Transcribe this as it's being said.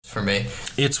for me.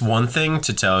 It's one thing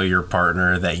to tell your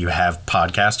partner that you have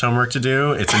podcast homework to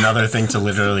do. It's another thing to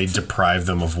literally deprive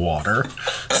them of water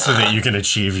so that you can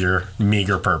achieve your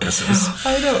meager purposes.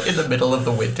 I know. In the middle of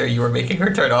the winter, you were making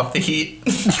her turn off the heat.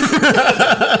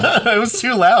 It was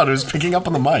too loud. It was picking up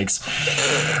on the mics.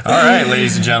 All right,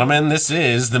 ladies and gentlemen, this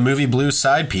is the Movie Blues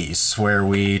Sidepiece, where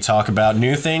we talk about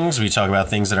new things. We talk about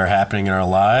things that are happening in our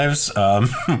lives.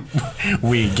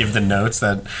 We give the notes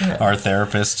that our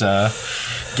therapist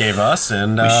gave us,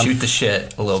 and we shoot the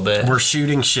shit a little bit. We're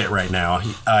shooting shit right now.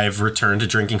 I've returned to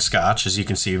drinking scotch, as you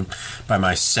can see by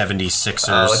my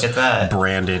 76ers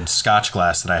branded scotch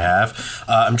glass that I have.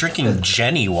 I'm drinking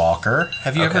Jenny Walker.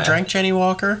 Have you ever drank Jenny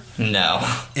Walker? No.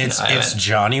 It's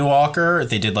Johnny Walker.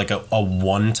 They did like a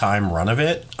one-time run of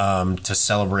it to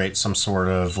celebrate some sort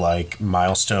of like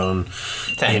milestone.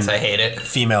 Thanks, I hate it.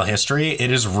 Female history.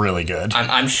 It is really good.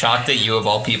 I'm shocked that you of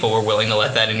all people were willing to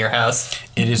let that in your house.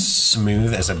 It is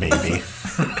smooth as a baby.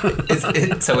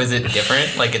 So is it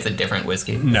different? Like it's a different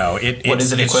whiskey? No. What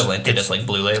is it equivalent to? Just like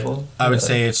Blue Label? I would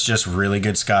say it's just really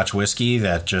good Scotch whiskey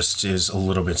that just is a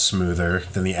little bit smoother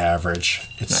than the average.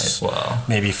 It's nice. Well,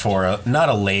 maybe for not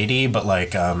a lady, but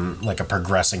like a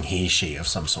progressing he/she of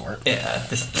some sort. Yeah.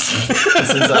 This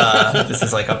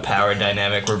is like a power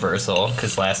dynamic reversal,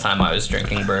 because last time I was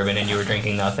drinking bourbon and you were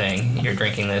drinking nothing. You're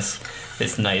drinking this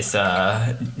nice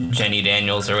Jenny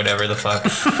Daniels or whatever the fuck,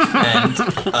 and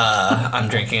I'm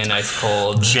drinking a nice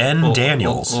cold Jen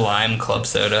Daniels lime club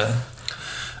soda.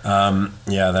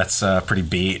 Yeah, that's pretty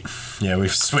beat. Yeah,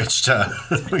 we've switched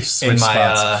spots.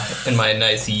 In my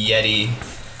nice Yeti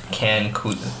can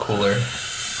cooler.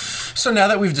 So now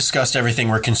that we've discussed everything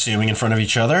we're consuming in front of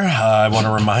each other, I want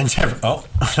to remind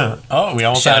we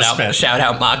almost had a spit. Shout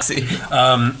out Moxie.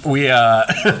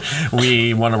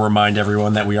 We want to remind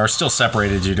everyone that we are still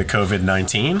separated due to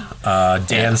COVID-19.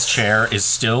 Dan's chair is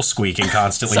still squeaking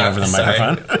constantly over the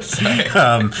microphone.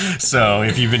 Sorry. So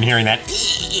if you've been hearing that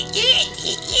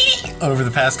over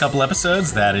the past couple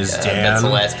episodes, that is Dan. That's the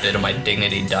last bit of my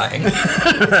dignity dying.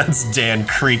 That's Dan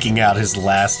creaking out his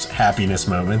last happiness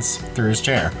moments through his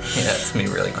chair. Yeah, it's me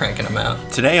really cranking them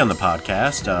out. Today on the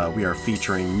podcast, we are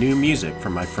featuring new music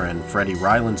from my friend Freddie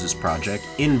Rylands' project,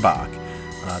 Inbach.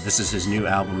 This is his new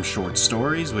album, Short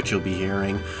Stories, which you'll be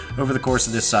hearing over the course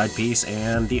of this side piece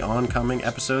and the oncoming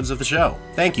episodes of the show.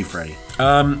 Thank you, Freddie.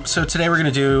 So today we're going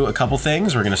to do a couple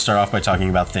things. We're going to start off by talking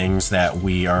about things that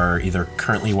we are either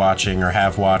currently watching or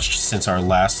have watched since our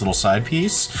last little side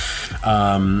piece.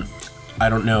 I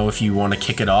don't know if you want to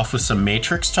kick it off with some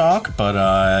Matrix talk, but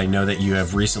I know that you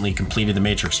have recently completed the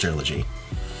Matrix trilogy.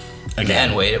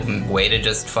 Again, way to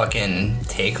just fucking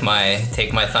take my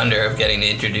thunder of getting to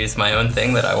introduce my own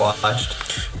thing that I watched.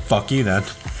 Fuck you then.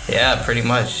 Yeah, pretty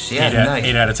much. Yeah,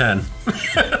 8 out of 10.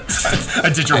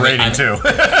 I did your rating too.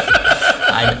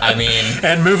 I mean,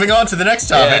 and moving on to the next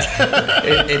topic.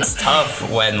 Yeah, it's tough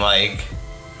when, like,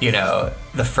 you know,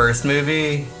 the first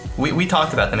movie. We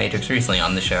talked about The Matrix recently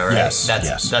on the show, right? Yes,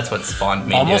 That's what spawned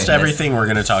me. Almost everything we're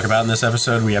going to talk about in this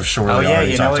episode, we have surely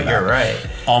already talked about. You're right.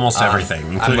 Almost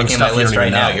everything, including I'm looking stuff at my list you don't right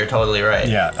even now. know. You're totally right.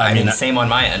 Yeah, I mean, same on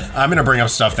my end. I'm going to bring up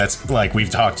stuff that's like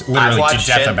we've talked literally to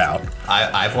death about.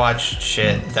 I've watched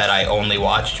shit that I only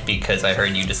watched because I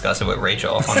heard you discuss it with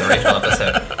Rachel on the Rachel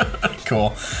episode.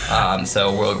 Cool.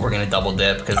 So we're going to double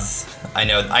dip because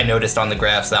I noticed on the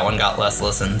graphs that one got less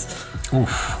listens.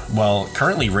 Oof. Well,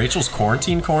 currently Rachel's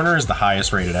Quarantine Corner is the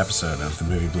highest rated episode of the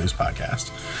Movie Blues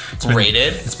podcast.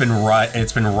 Rated? It's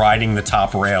been riding the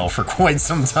top rail for quite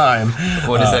some time.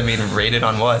 What does that mean? Rated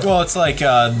on what? Well, it's like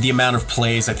the amount of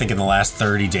plays, I think, in the last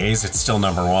 30 days, it's still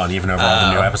number one, even over all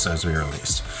the new episodes we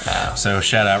released. Oh. So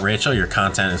shout out, Rachel. Your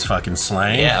content is fucking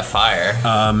slaying. Yeah, fire.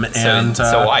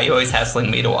 So why are you always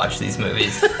hassling me to watch these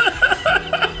movies? Look,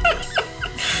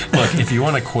 if you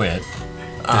want to quit...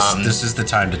 This is the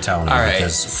time to tell me,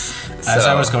 because as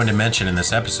I was going to mention in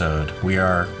this episode, we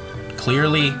are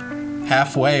clearly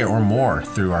halfway or more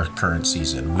through our current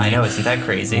season. I know, isn't that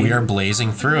crazy? We are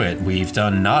blazing through it. We've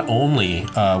done not only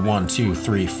 1, 2,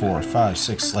 3, 4, 5,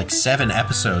 6, like 7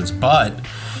 episodes, but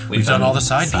we've done all the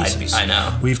side pieces. I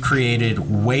know. We've created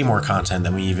way more content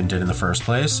than we even did in the first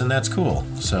place, and that's cool.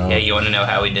 So yeah, you want to know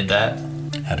how we did that?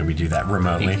 How did we do that?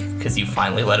 Remotely. Because you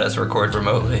finally let us record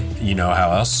remotely. You know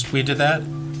how else we did that?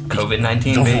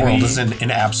 COVID-19, the baby. world is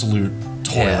an absolute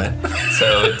toilet. Yeah.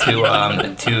 So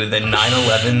to the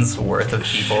 9/11's worth of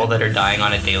people that are dying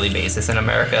on a daily basis in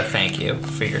America, thank you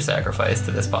for your sacrifice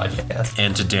to this podcast.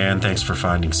 And to Dan, thanks for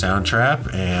finding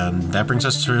Soundtrap. And that brings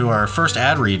us to our first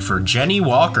ad read for Jenny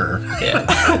Walker. Yeah.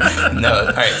 No,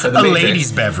 all right. So The Matrix.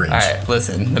 Lady's beverage. All right,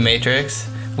 listen. The Matrix.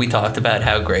 we talked about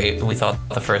how great we thought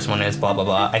the first one is, blah, blah,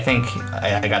 blah. I think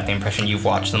I got the impression you've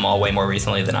watched them all way more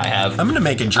recently than I have. I'm going to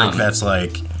make a drink that's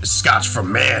like Scotch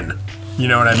from man. You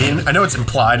know what I mean? I know it's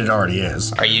implied, it already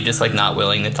is. Are you just like not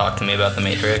willing to talk to me about The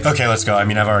Matrix? Okay, let's go. I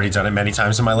mean, I've already done it many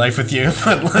times in my life with you,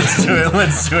 but let's do it.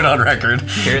 Let's do it on record.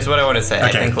 Here's what I want to say. Okay,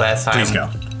 I think last time please go.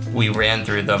 We ran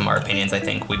through them, our opinions. I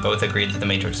think we both agreed that The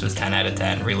Matrix was 10 out of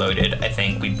 10. Reloaded, I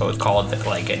think we both called it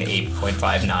like an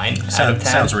 8.59 out of 10.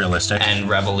 Sounds realistic. And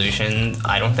Revolution,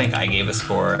 I don't think I gave a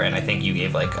score, and I think you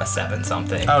gave like a 7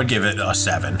 something. I would give it a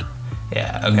 7.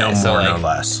 Yeah, okay. No so more, like, no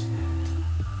less.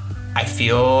 I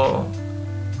feel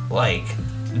like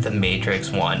The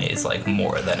Matrix 1 is like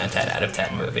more than a 10 out of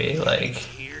 10 movie. Like,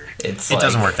 it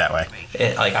doesn't work that way.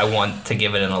 I want to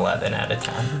give it an 11 out of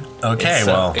 10. Okay,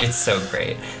 it's so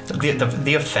great.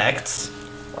 The effects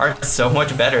are so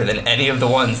much better than any of the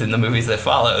ones in the movies that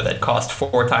follow that cost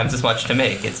 4 times as much to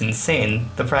make. It's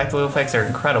insane. The practical effects are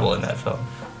incredible in that film.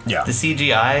 Yeah. The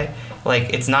CGI,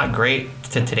 like, it's not great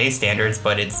to today's standards,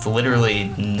 but it's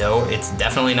it's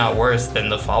definitely not worse than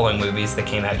the following movies that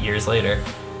came out years later.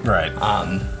 Right.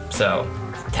 So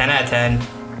 10 out of 10.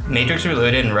 Matrix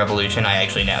Reloaded and Revolution, I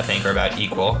actually now think are about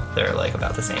equal. They're like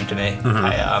about the same to me.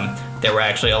 Mm-hmm. There were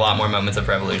actually a lot more moments of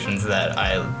Revolutions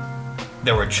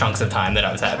there were chunks of time that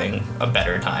I was having a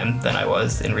better time than I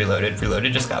was in Reloaded.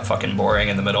 Reloaded just got fucking boring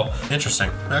in the middle. Interesting.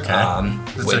 Okay.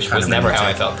 Which was never how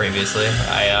I felt previously. With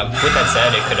that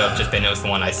said, it could have just been it was the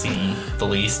one I seen the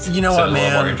least. You know so what,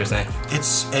 man? A little more interesting.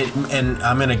 And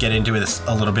I'm going to get into this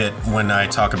a little bit when I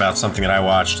talk about something that I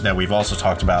watched that we've also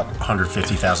talked about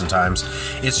 150,000 times.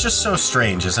 It's just so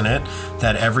strange, isn't it?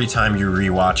 That every time you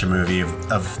rewatch a movie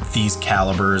of these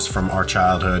calibers from our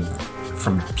childhood,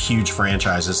 from huge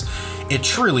franchises, it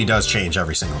truly does change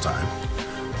every single time.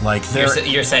 Like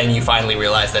you're saying you finally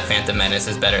realized that Phantom Menace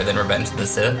is better than Revenge of the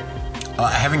Sith?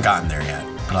 I haven't gotten there yet,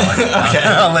 but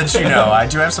I'll let you know. I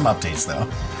do have some updates, though.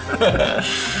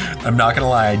 I'm not gonna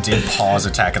lie, I did pause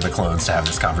Attack of the Clones to have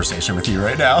this conversation with you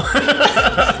right now.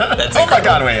 That's oh my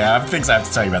god, wait, I have things I have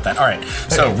to tell you about that. Alright,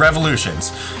 so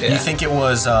Revolutions. Yeah. You think it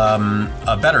was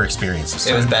a better experience this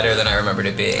time? It was better than I remembered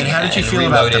it being. And how did you feel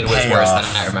about the payoff? Was worse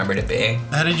than I remembered it being.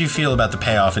 How did you feel about the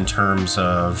payoff in terms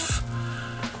of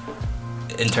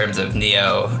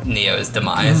Neo's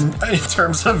demise? In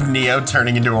terms of Neo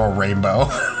turning into a rainbow.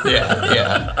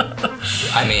 Yeah.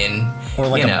 I mean, or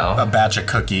like a batch of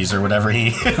cookies or whatever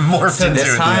he morphed into.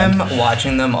 This time,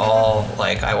 watching them all,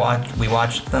 like we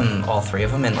watched them all 3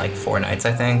 of them in like 4 nights,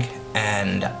 I think,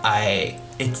 and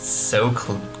it's so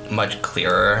much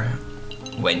clearer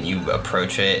when you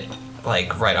approach it,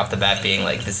 like right off the bat, being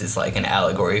like this is like an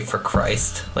allegory for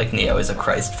Christ. Like Neo is a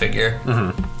Christ figure.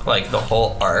 Mm-hmm. Like the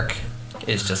whole arc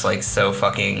is just like so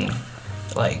fucking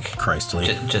like Christly,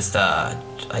 just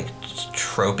like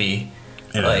tropey.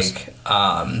 It like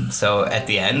is. So at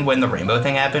the end when the rainbow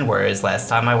thing happened, whereas last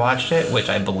time I watched it, which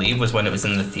I believe was when it was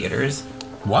in the theaters.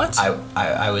 What?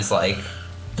 I was like,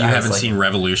 you haven't seen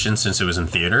Revolution since it was in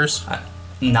theaters?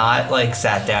 Not like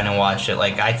sat down and watched it.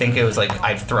 Like I think it was like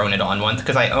I've thrown it on once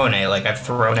because I own it. Like I've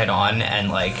thrown it on and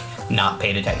like not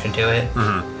paid attention to it.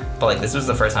 Mm-hmm. But like this was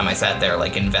the first time I sat there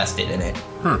like invested in it.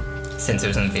 Since it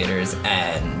was in theaters,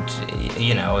 and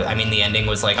you know, I mean, the ending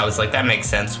was like I was like that makes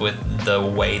sense with the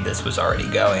way this was already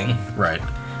going. Right.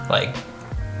 Like,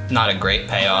 not a great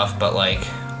payoff, but like,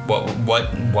 what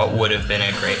would have been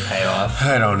a great payoff?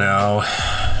 I don't know.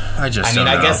 I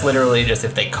guess literally just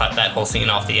if they cut that whole scene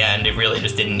off the end, it really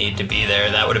just didn't need to be there.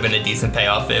 That would have been a decent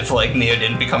payoff if like Neo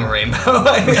didn't become a rainbow.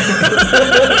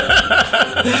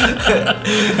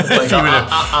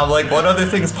 I'm like, what other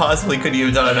things possibly could you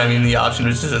have done? I mean, the option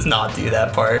was just not do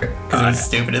that part because it was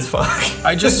stupid as fuck.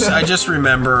 I just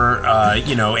remember,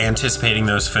 anticipating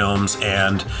those films,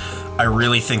 and I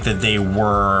really think that they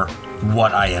were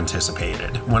what I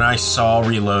anticipated. When I saw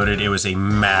Reloaded, it was a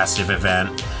massive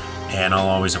event. And I'll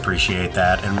always appreciate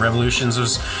that. And Revolutions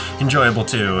was enjoyable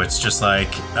too. It's just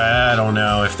like, I don't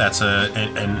know if that's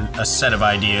a set of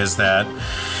ideas that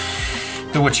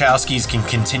the Wachowskis can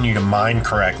continue to mine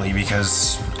correctly,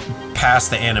 because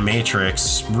past the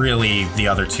Animatrix, really the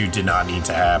other 2 did not need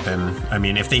to happen. I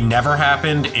mean, if they never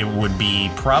happened, it would be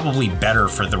probably better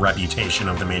for the reputation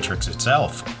of the Matrix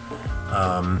itself.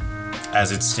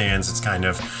 As it stands, it's kind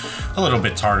of a little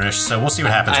bit tarnished. So we'll see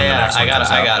what happens when the next one comes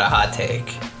out. I got a hot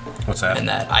take. What's that? And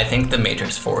that I think The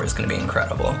Matrix 4 is going to be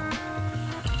incredible.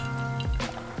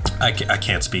 I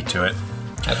can't speak to it.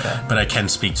 Okay. But I can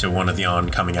speak to one of the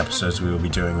oncoming episodes we will be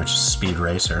doing, which is Speed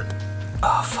Racer.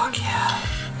 Oh, fuck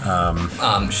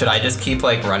yeah. Should I just keep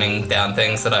like running down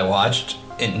things that I watched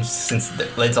and since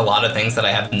it's a lot of things that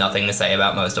I have nothing to say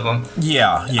about most of them.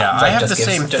 Yeah. I have the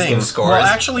same just thing. Give scores, well,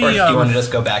 actually, or do you want to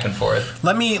just go back and forth?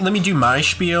 Let me do my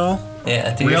spiel.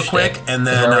 Yeah, real quick, and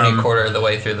then we're already a quarter of the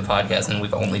way through the podcast, and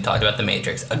we've only talked about The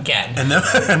Matrix again. And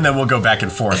then we'll go back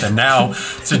and forth. And now,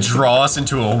 to draw us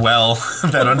into a well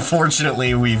that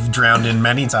unfortunately we've drowned in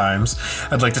many times,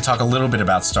 I'd like to talk a little bit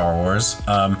about Star Wars.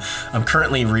 I'm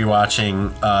currently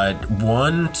rewatching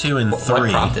 1, 2, and 3.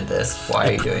 What prompted this? Why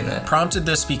are you doing that? Prompted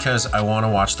this because I want to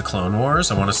watch the Clone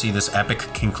Wars. I want to see this epic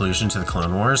conclusion to the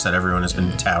Clone Wars that everyone has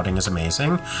been touting as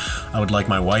amazing. I would like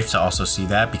my wife to also see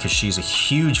that because she's a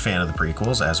huge fan of the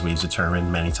prequels, as we've determined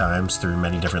many times through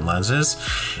many different lenses.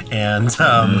 And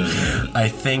I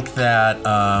think that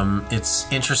it's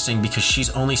interesting because she's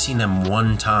only seen them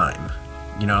one time.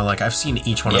 You know, like I've seen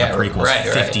each one of the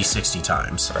prequels 50, 60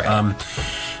 times. Right.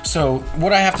 So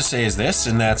what I have to say is this,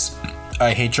 and that's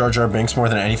I hate Jar Jar Binks more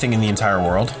than anything in the entire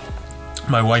world.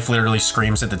 My wife literally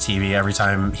screams at the TV every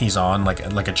time he's on, like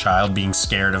a child being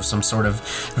scared of some sort of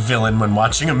villain when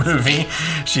watching a movie.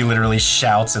 She literally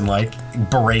shouts and like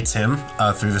berates him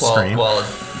through the screen. Well,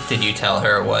 did you tell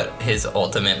her what his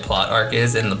ultimate plot arc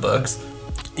is in the books?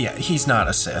 Yeah, he's not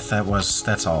a Sith.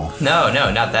 That's all. No,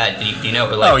 not that. Do you know?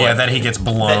 Like, that he gets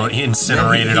blown,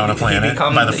 incinerated on a planet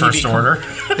by the First Order.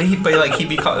 He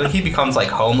becomes like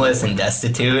homeless and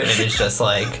destitute, and it's just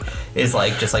like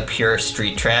pure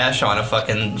street trash on a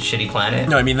fucking shitty planet.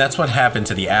 No, I mean that's what happened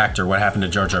to the actor. What happened to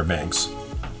Jar Jar Binks?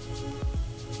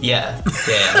 Yeah.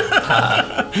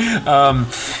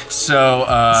 So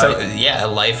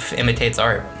life imitates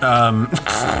art.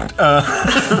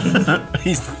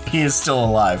 He is still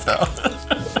alive though,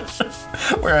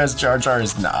 whereas Jar Jar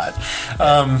is not.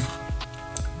 I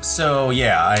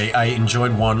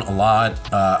enjoyed 1 a lot.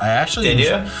 Did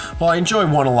you? Well, I enjoyed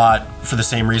 1 a lot for the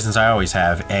same reasons I always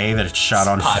have. A, that it's shot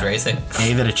on pod racing.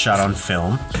 A, that it's shot on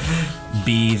film.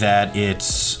 B, that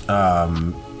it's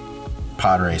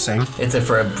pod racing. It's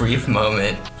for a brief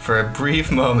moment.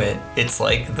 It's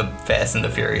like the Fast and the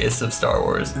Furious of Star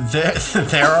Wars.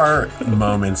 There are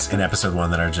moments in Episode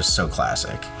 1 that are just so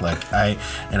classic. I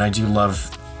do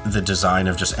love the design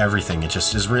of just everything. It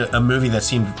just is a movie that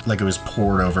seemed like it was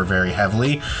poured over very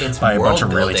heavily by a bunch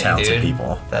of really talented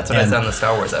people. That's what I said on the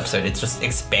Star Wars episode. It's just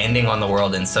expanding on the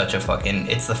world in such a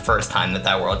it's the first time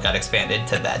that world got expanded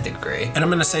to that degree. And I'm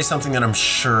going to say something that I'm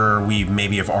sure we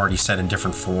maybe have already said in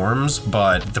different forms,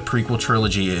 but the prequel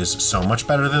trilogy is so much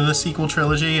better than the sequel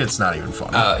trilogy, it's not even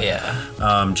funny. Oh,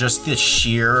 yeah. Just the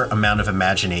sheer amount of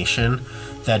imagination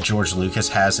that George Lucas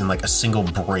has in like a single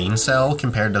brain cell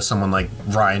compared to someone like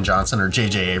Rian Johnson or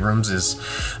J.J. Abrams is...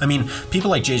 I mean, people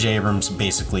like J.J. Abrams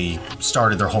basically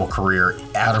started their whole career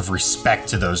out of respect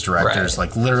to those directors,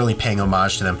 like literally paying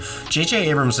homage to them.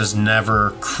 J.J. Abrams has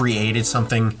never created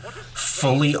something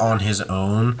fully on his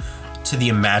own to the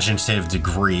imaginative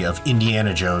degree of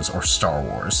Indiana Jones or Star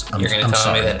Wars. You're going to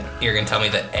tell me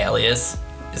that Alias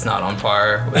is not on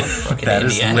par with fucking That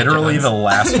Indiana is literally Jones. the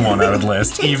last one I would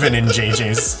list, even in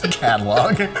JJ's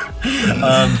catalog.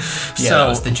 That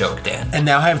was the joke, Dan. And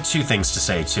now I have 2 things to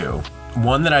say, too.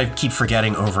 One that I keep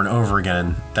forgetting over and over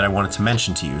again that I wanted to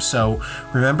mention to you. So,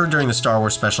 remember during the Star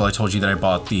Wars special, I told you that I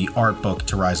bought the art book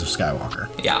to Rise of Skywalker?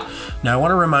 Yeah. Now, I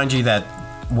want to remind you that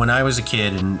when I was a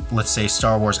kid and, let's say,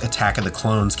 Star Wars Attack of the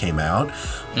Clones came out,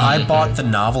 I bought the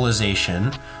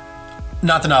novelization...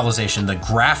 Not the novelization, the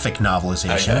graphic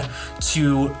novelization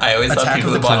to I always thought Attack people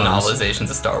of who the bought Clones.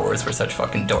 novelizations of Star Wars were such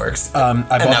fucking dorks.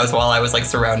 That was while I was like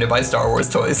surrounded by Star Wars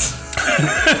toys.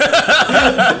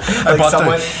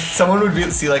 Someone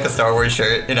would see like a Star Wars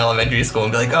shirt in elementary school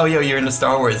and be like, "Oh, yo, you're into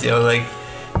Star Wars, yo, like,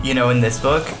 you know, in this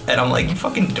book," and I'm like, "You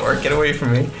fucking dork, get away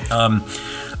from me."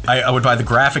 I would buy the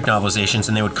graphic novelizations,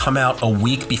 and they would come out a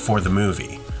week before the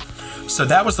movie. So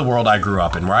that was the world I grew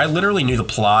up in, where I literally knew the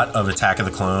plot of Attack of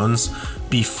the Clones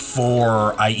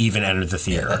before I even entered the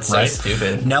theater. Yeah, that's right? so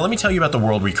stupid. Now let me tell you about the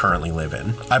world we currently live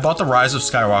in. I bought the Rise of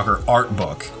Skywalker art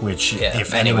book, which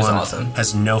if anyone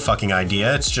has no fucking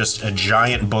idea, it's just a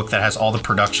giant book that has all the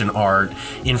production art,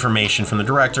 information from the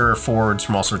director, forwards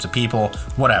from all sorts of people,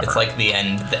 whatever. It's like the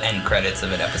end credits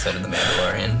of an episode of The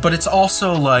Mandalorian. But it's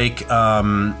also like...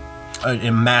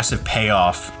 a massive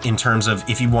payoff in terms of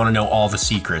if you want to know all the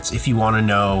secrets, if you want to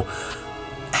know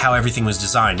how everything was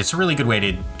designed. It's a really good way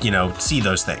to, see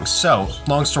those things. So,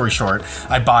 long story short,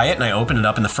 I buy it and I open it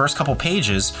up, and the first couple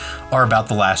pages are about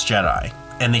The Last Jedi.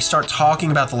 And they start talking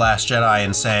about The Last Jedi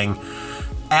and saying,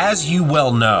 as you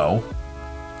well know,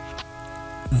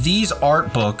 these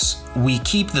art books, we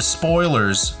keep the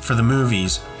spoilers for the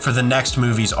movies for the next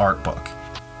movie's art book.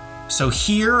 So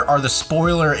here are the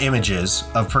spoiler images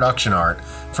of production art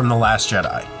from The Last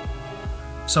Jedi.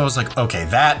 So I was like, okay,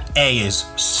 that A is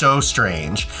so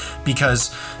strange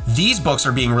because these books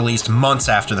are being released months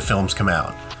after the films come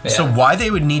out. Yeah. So why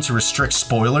they would need to restrict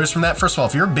spoilers from that? First of all,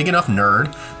 if you're a big enough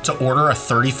nerd to order a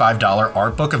 $35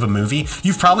 art book of a movie,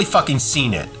 you've probably fucking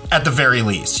seen it at the very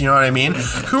least. You know what I mean?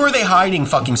 Who are they hiding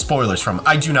fucking spoilers from?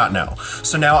 I do not know.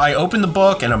 So now I open the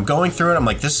book and I'm going through it. I'm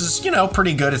like, this is,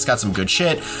 pretty good. It's got some good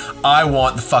shit. I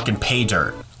want the fucking pay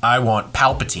dirt. I want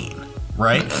Palpatine,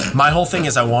 right? My whole thing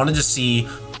is I wanted to see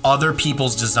other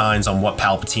people's designs on what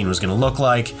Palpatine was going to look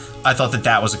like. I thought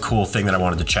that was a cool thing that I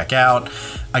wanted to check out.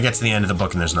 I get to the end of the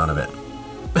book and there's none of it.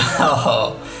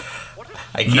 Oh,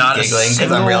 I keep giggling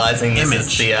because I'm realizing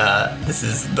this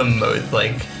is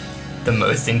the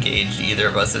most engaged either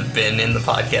of us have been in the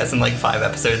podcast in like 5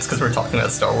 episodes because we're talking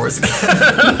about Star Wars again.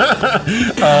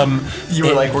 You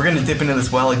were like, we're going to dip into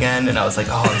this well again, and I was like,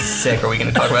 oh, I'm sick. Are we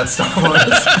going to talk about Star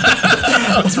Wars?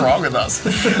 What's wrong with us?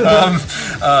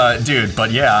 Dude, but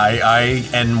yeah,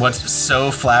 and what's so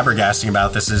flabbergasting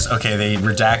about this is, okay, they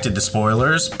redacted the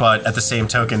spoilers, but at the same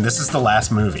token, this is the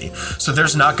last movie. So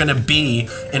there's not going to be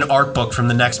an art book from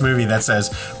the next movie that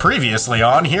says, previously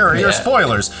on, here are your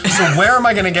spoilers. So where am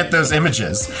I going to get those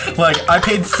images? Like, I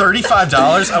paid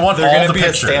 $35. I want all the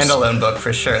pictures. They're going to be a standalone book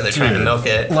for sure. They're trying to milk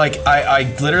it. Like,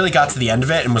 I literally got to the end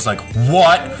of it and was like,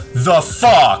 what the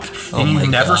fuck? And you've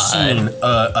never seen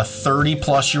a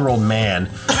 30-plus-year-old man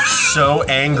so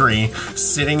angry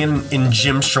sitting in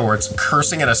gym shorts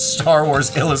cursing at a Star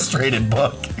Wars illustrated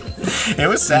book. It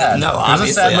was sad. No, obviously, it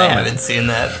was a sad moment. I haven't seen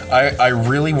that. I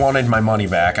really wanted my money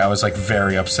back. I was like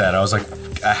very upset. I was like,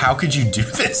 how could you do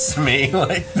this to me?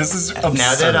 Like, this is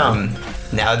absurd.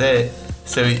 Now that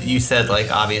so you said,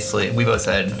 like, obviously we both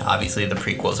said obviously the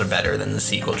prequels are better than the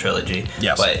sequel trilogy.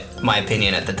 Yes. But my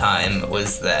opinion at the time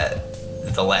was that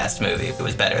the last movie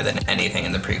was better than anything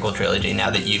in the prequel trilogy.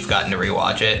 Now that you've gotten to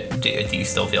rewatch it, do you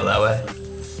still feel that way?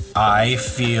 I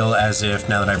feel as if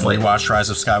now that I've rewatched Rise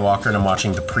of Skywalker and I'm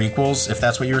watching the prequels, if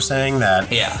that's what you were saying, that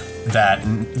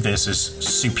this is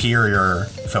superior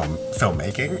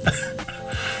filmmaking.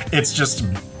 It's just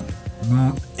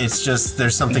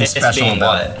there's something special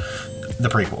about the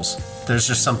prequels. There's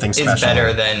just something special. It's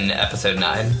better than Episode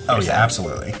 9. Oh yeah,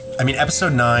 absolutely. I mean,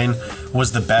 Episode 9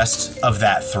 was the best of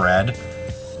that thread.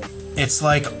 It's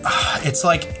like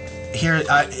here.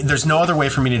 There's no other way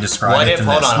for me to describe it.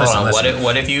 Hold on.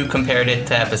 What if you compared it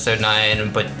to Episode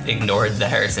 9 but ignored the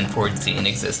Harrison Ford scene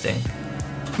existing?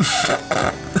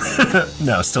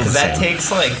 No, still the same. That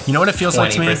takes like, you know what it feels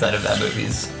like to me? 20% of that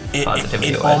movie's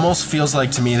positivity it almost feels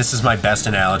like to me, this is my best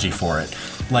analogy for it.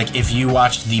 Like, if you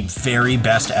watched the very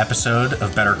best episode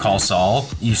of Better Call Saul,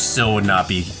 you still would not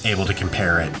be able to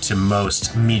compare it to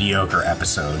most mediocre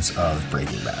episodes of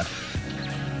Breaking Bad.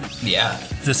 Yeah.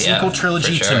 The sequel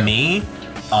trilogy, to me,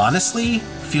 honestly,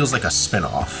 feels like a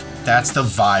spin-off. That's the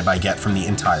vibe I get from the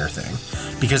entire thing.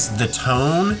 Because the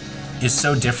tone is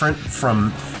so different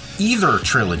from either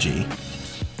trilogy,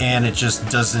 and it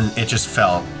just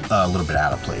felt a little bit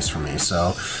out of place for me.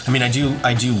 So, I mean, I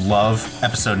do love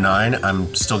Episode 9.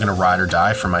 I'm still gonna ride or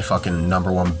die for my fucking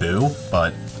number one boo,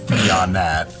 but beyond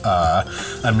that,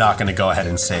 I'm not gonna go ahead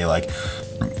and say, like,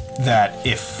 that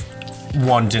if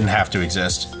one didn't have to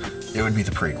exist, it would be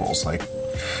the prequels. Like,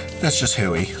 that's just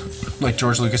hooey. Like,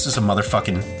 George Lucas is a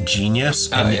motherfucking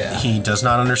genius, and he does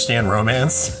not understand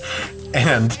romance,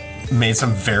 and made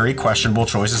some very questionable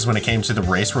choices when it came to the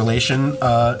race relation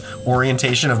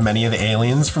orientation of many of the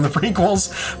aliens from the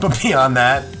prequels. But beyond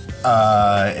that,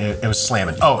 it was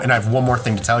slamming. Oh, and I have one more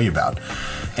thing to tell you about.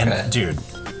 And dude,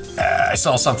 I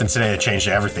saw something today that changed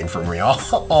everything for me,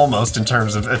 almost in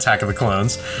terms of Attack of the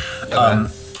Clones.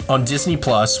 On Disney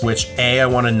Plus, which I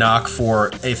want to knock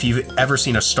for, if you've ever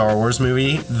seen a Star Wars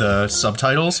movie, the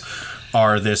subtitles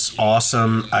are this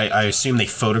awesome, I assume they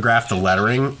photographed the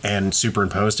lettering and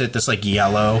superimposed it, this like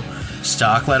yellow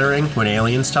stock lettering when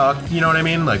aliens talk, you know what I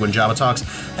mean? Like when Jabba talks.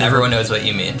 Everyone knows what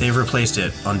you mean. They've replaced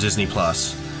it on Disney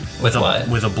Plus. With what?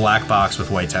 With a black box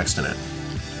with white text in it.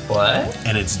 What?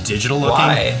 And it's digital looking.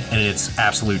 Why? And it's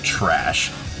absolute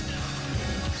trash.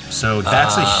 So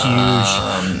that's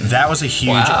that was a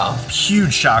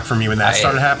huge shock for me when that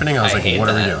started happening. I was like, what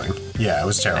are we doing? Yeah, it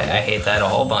was terrible. I hate that a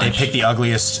whole bunch. They picked the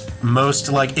ugliest,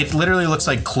 most, like, it literally looks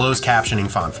like closed captioning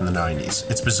font from the 90s.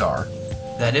 It's bizarre.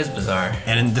 That is bizarre.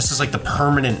 And this is like the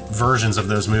permanent versions of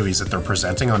those movies that they're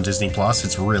presenting on Disney Plus.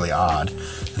 It's really odd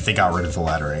that they got rid of the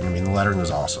lettering. I mean, the lettering was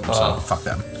awesome, so fuck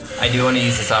them. I do want to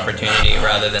use this opportunity,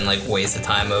 rather than like waste the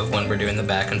time of when we're doing the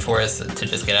back and forth, to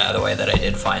just get out of the way that I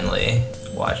did finally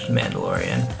watch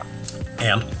Mandalorian.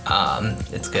 And?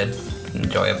 It's good.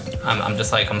 Enjoy it. I'm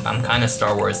just like, I'm kind of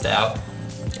Star Wars'd out.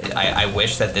 I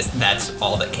wish that that's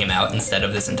all that came out instead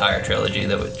of this entire trilogy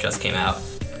that just came out.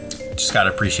 Just gotta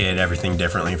appreciate everything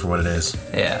differently for what it is.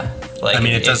 Yeah. Like, I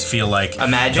mean, it does feel like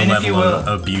imagine the if you level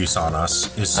of abuse on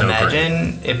us is so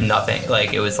imagine great. if nothing,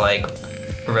 like, it was like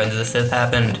Revenge of the Sith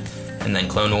happened, and then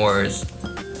Clone Wars,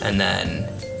 and then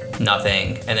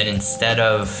nothing, and then instead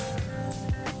of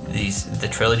the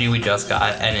trilogy we just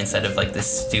got, and instead of like this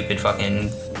stupid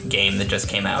fucking game that just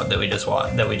came out that we just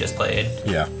played,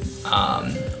 Yeah.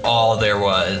 all there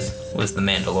was the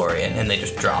Mandalorian, and they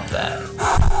just dropped that.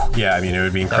 Yeah, I mean, it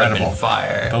would be That would have incredible. been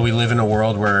fire. But we live in a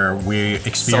world where we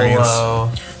experience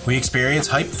Solo.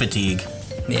 hype fatigue.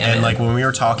 Yeah, and man. like when we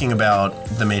were talking about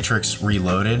The Matrix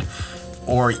Reloaded,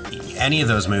 or any of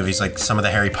those movies, like some of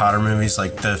the Harry Potter movies,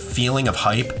 like the feeling of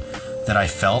hype that I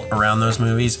felt around those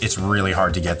movies, it's really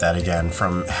hard to get that again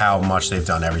from how much they've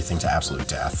done everything to absolute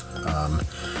death.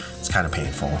 It's kind of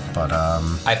painful, but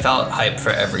I felt hype for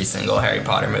every single Harry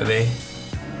Potter movie.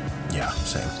 yeah,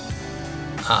 same.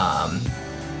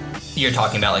 You're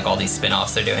talking about like all these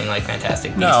spin-offs they're doing, like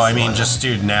Fantastic Beasts. No, I and mean, whatnot. just,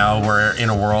 dude, now we're in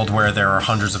a world where there are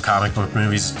hundreds of comic book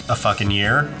movies a fucking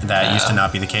year. That used to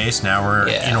not be the case. Now we're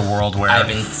in a world where I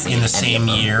haven't seen in the any same of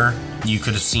them. year, you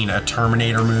could have seen a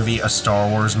Terminator movie, a Star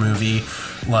Wars movie,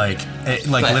 like I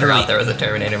literally. forgot there was a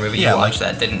Terminator movie. Yeah, You watched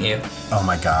like- that, didn't you? Oh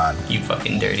my god. You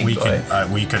fucking dirty We boy.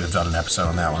 we could have done an episode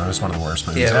on that one. It was one of the worst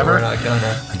movies Yeah, but ever. we're not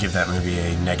gonna. I give that movie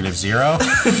a -0.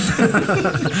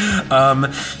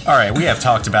 All right, we have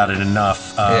talked about it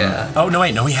enough. Yeah. Oh, no,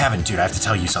 wait, no, we haven't, dude. I have to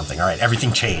tell you something. All right,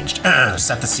 everything changed.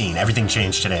 Set the scene. Everything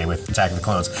changed today with Attack of the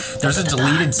Clones. There's a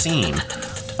deleted scene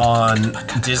on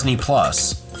Disney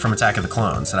Plus from Attack of the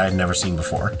Clones that I had never seen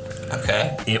before.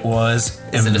 Okay. It was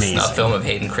Is amazing. it a snuff film of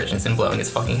Hayden Christensen blowing his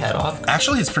fucking head off?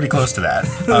 Actually, it's pretty close to that.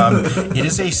 It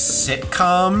is a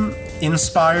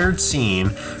sitcom-inspired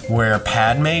scene where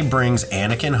Padme brings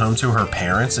Anakin home to her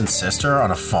parents and sister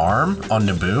on a farm on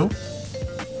Naboo.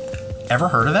 Ever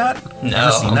heard of that? No,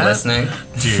 Ever seen I'm that? listening.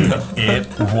 Dude, it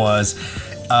was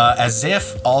as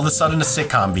if all of a sudden a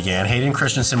sitcom began. Hayden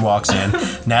Christensen walks in.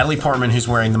 Natalie Portman, who's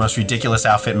wearing the most ridiculous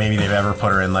outfit maybe they've ever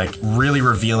put her in, like really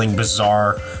revealing,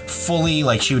 bizarre, fully,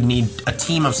 like she would need a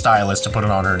team of stylists to put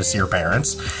it on her to see her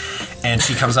parents. And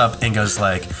she comes up and goes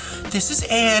like, "This is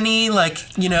Annie, like,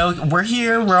 you know, we're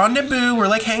here, we're on Naboo, we're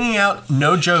like hanging out."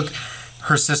 No joke.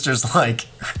 Her sister's like,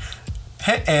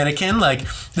 "Hey, Anakin, like,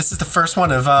 this is the first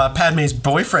one of Padme's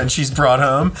boyfriend she's brought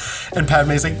home." And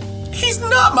Padme's like, "He's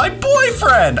not my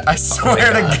boyfriend!" I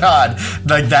swear to God.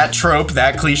 Like, that trope,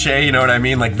 that cliche, you know what I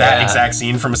mean? Like, that exact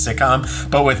scene from a sitcom,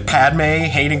 but with Padme,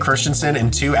 Hayden Christensen,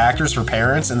 and two actors for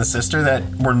parents and the sister that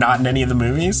were not in any of the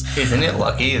movies. Isn't it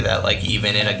lucky that, like,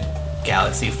 even in a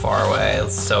galaxy far away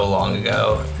so long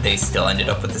ago, they still ended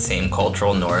up with the same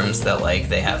cultural norms that, like,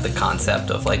 they have the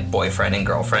concept of, like, boyfriend and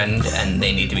girlfriend, and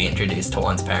they need to be introduced to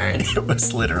one's parents. It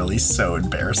was literally so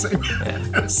embarrassing.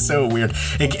 It was so weird.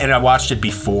 And I watched it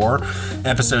before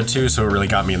episode 2, so it really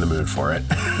got me in the mood for it.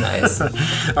 Nice. All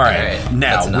right,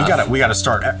 now that's we gotta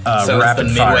start So it's rapid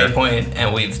the fire. midway point,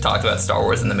 and we've talked about Star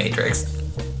Wars and The Matrix.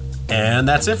 And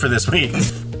that's it for this week.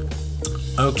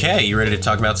 Okay, you ready to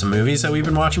talk about some movies that we've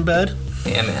been watching, bud?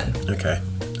 Yeah, man. Okay.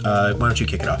 Why don't you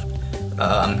kick it off?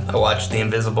 I watched The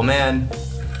Invisible Man.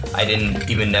 I didn't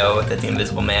even know that The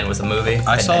Invisible Man was a movie.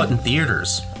 I saw it in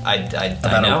theaters I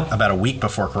know. about a week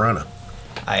before Corona.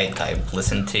 I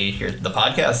listened to the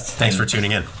podcast. Thanks for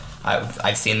tuning in.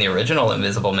 I've seen the original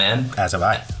Invisible Man, As have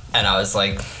I. and I was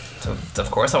like, of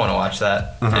course I want to watch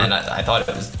that. Mm-hmm. And I thought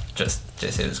it was just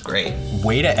it was great.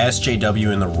 Way to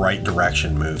SJW in the right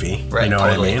direction, movie. Right, You know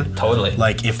totally, what I mean? totally.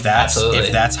 Like, if that's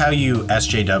Absolutely. how you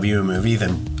SJW a movie,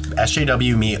 then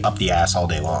SJW me up the ass all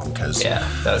day long, because Yeah,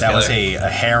 that was a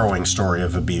harrowing story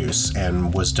of abuse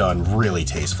and was done really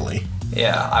tastefully.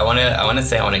 Yeah, I want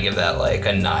to give that like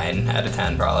a 9 out of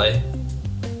 10 probably. I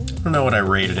don't know what I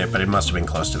rated it, but it must have been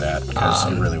close to that, because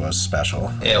it really was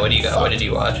special. Yeah, what do you got? What did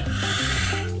you watch?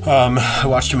 I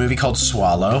watched a movie called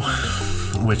Swallow,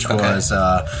 which was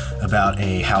about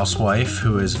a housewife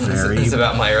who is very... It's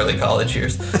about my early college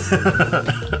years.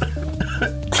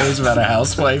 It was about a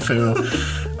housewife who,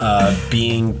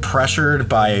 being pressured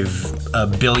by a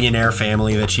billionaire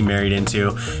family that she married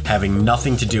into, having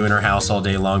nothing to do in her house all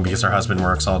day long because her husband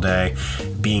works all day,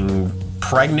 being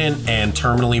pregnant and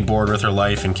terminally bored with her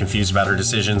life and confused about her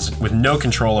decisions, with no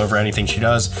control over anything she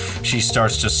does, she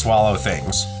starts to swallow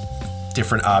things,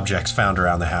 different objects found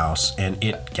around the house, and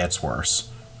it gets worse.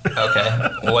 Okay.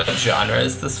 What genre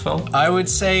is this film? I would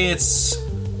say it's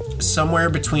somewhere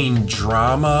between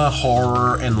drama,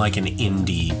 horror, and like an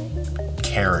indie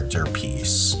character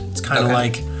piece. It's kind of Okay.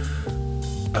 like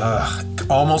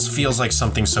almost feels like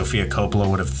something Sofia Coppola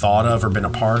would have thought of or been a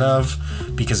part of,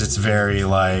 because it's very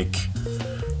like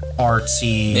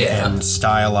artsy and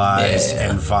stylized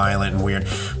and violent and weird.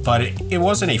 But it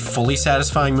wasn't a fully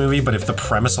satisfying movie, but if the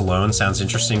premise alone sounds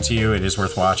interesting to you, it is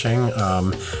worth watching.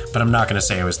 But I'm not going to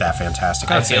say it was that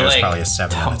fantastic. I'd say it was probably a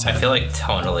 7 out of 10. I feel like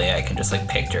tonally I can just like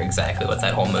picture exactly what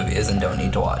that whole movie is and don't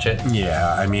need to watch it.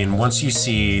 Yeah, I mean, once you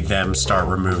see them start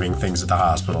removing things at the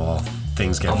hospital,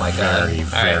 things get very,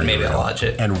 very maybe real. I'll watch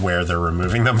it. And where they're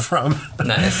removing them from.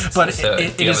 Nice. But so do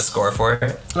you have a score for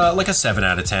it? Like a 7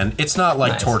 out of 10. It's not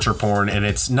like torture porn, and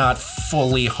it's not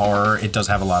fully horror. It does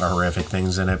have a lot of horrific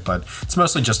things in it, but it's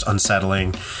mostly just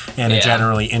unsettling and a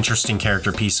generally interesting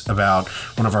character piece about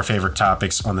one of our favorite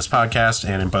topics on this podcast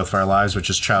and in both of our lives, which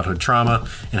is childhood trauma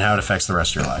and how it affects the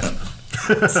rest of your life.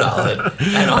 Solid.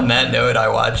 And on that note, I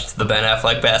watched the Ben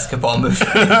Affleck basketball movie.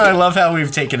 I love how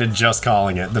we've taken to just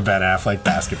calling it the Ben Affleck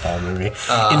basketball movie.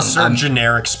 Insert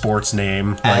generic sports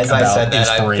name. Like, as I said that,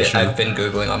 inspiration. I've been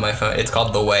Googling on my phone. It's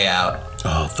called The Way Out.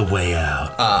 Oh, The Way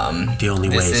Out. The only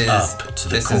way is up to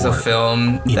the This court. is a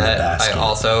film that I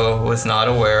also was not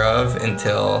aware of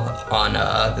until on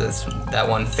that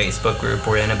one Facebook group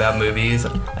we're in about movies.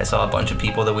 I saw a bunch of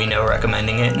people that we know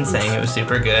recommending it and saying it was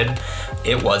super good.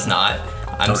 It was not.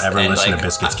 Don't ever listen to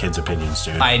Biscuit's kids' opinions,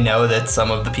 dude. I know that some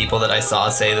of the people that I saw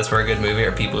say this were a good movie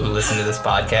are people who listen to this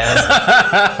podcast.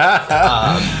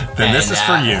 Then this is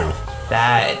for you.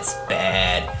 That's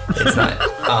bad. It's not.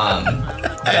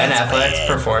 Ben Affleck's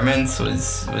performance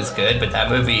was good, but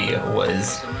that movie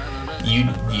was you.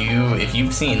 If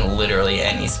you've seen literally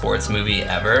any sports movie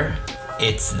ever,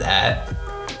 it's that.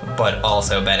 But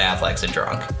also Ben Affleck's a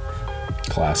drunk.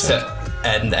 Classic. So,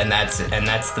 and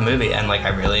that's the movie, and like I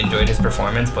really enjoyed his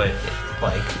performance, but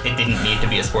like it didn't need to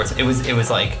be a sports. It was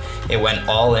like it went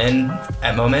all in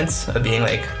at moments of being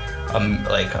like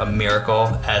a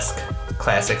Miracle-esque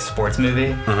classic sports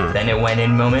movie. Mm-hmm. Then it went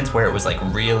in moments where it was like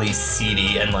really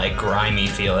seedy and like grimy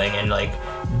feeling and like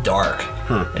dark.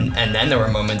 And then there were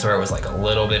moments where it was like a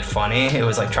little bit funny. It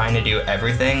was like trying to do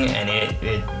everything, and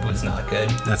it was not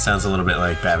good. That sounds a little bit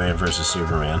like Batman vs.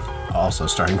 Superman, also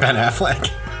starring Ben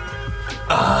Affleck.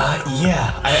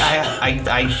 Yeah.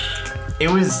 It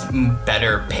was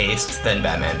better paced than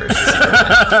Batman vs.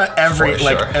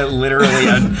 Superman. Literally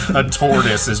a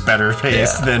tortoise is better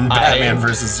paced than Batman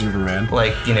vs. Superman.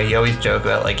 Like, you always joke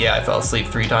about, like, I fell asleep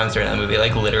 3 times during that movie.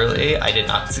 Like, literally, I did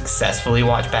not successfully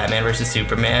watch Batman vs.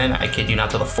 Superman. I kid you not,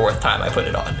 till the 4th time I put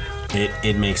it on.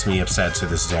 It makes me upset to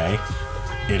this day.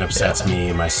 It upsets me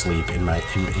in my sleep, in my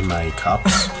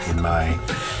cups, in my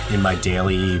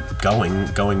daily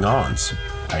going-ons.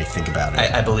 I think about it.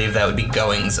 I believe that would be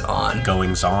goings on.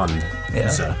 Goings on.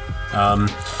 Yeah.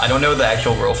 I don't know the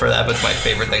actual rule for that, but it's my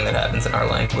favorite thing that happens in our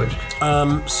language.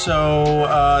 So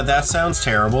that sounds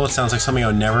terrible. It sounds like something I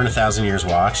would never in 1,000 years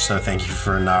watch. So thank you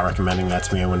for not recommending that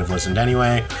to me. I wouldn't have listened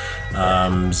anyway.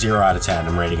 0 out of 10.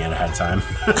 I'm rating it ahead of time.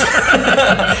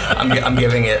 I'm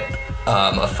giving it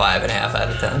a 5.5 out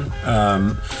of 10.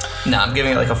 No, I'm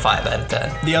giving it like a 5 out of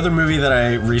 10. The other movie that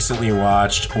I recently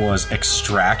watched was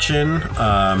Extraction.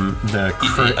 The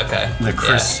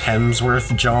Chris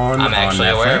Hemsworth John. I'm actually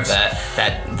on Netflix. aware of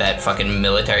that fucking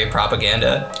military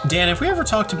propaganda. Dan, have we ever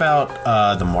talked about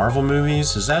the Marvel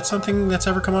movies? Is that something that's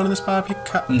ever come on in this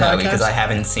podcast? No, because I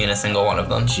haven't seen a single one of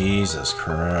them. Jesus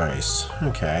Christ.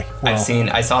 Okay. Well,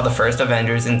 I saw the first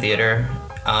Avengers in theater.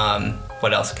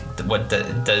 What else?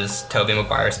 Does Tobey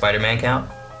Maguire Spider-Man count?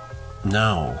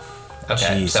 No.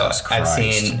 Okay, Jesus Christ. I've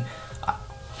seen.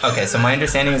 Okay, so my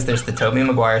understanding is there's the Tobey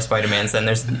Maguire Spider-Mans, then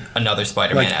there's another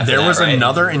Spider-Man after that, there was right?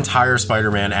 another entire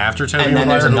Spider-Man after Tobey Maguire. And then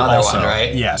there's another one,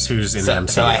 right? Yes, who's in the MCEU.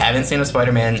 So I haven't seen a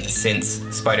Spider-Man since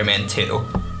Spider-Man 2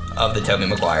 of the Tobey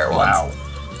Maguire ones.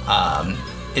 Wow.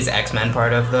 Is X-Men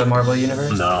part of the Marvel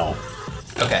Universe? No.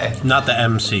 Okay. Not the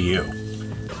MCU.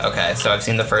 Okay, so I've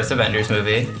seen the first Avengers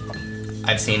movie.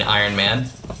 I've seen Iron Man.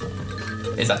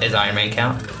 Is Iron Man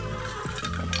count?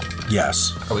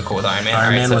 Yes. Are we cool with Iron Man?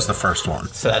 Iron Man was the first one.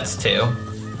 So that's 2.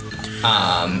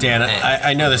 Dan,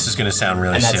 I know this is going to sound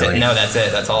really silly. It. No, that's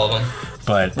it. That's all of them.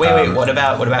 But wait. What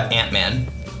about Ant-Man?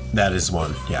 That is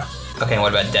one. Yeah. Okay. And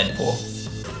what about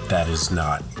Deadpool? That is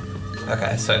not.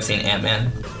 Okay, so I've seen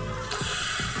Ant-Man.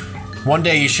 One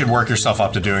day you should work yourself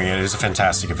up to doing it. It is a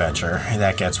fantastic adventure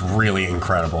that gets really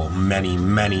incredible many,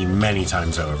 many, many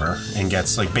times over and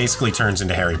gets basically turns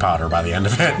into Harry Potter by the end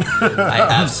of it. I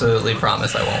absolutely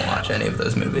promise I won't watch any of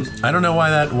those movies. I don't know why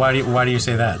that. Why do you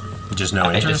say that? Just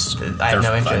no interest? I have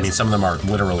no interest. I mean, some of them are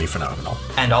literally phenomenal.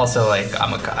 And also,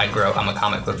 I'm a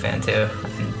comic book fan too.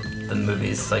 And the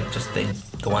movies,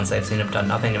 the ones I've seen have done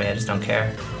nothing to me. I just don't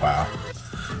care. Wow.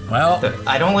 Well,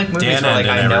 I don't like movies Dan where like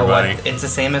ended, I know everybody. what it's the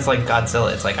same as like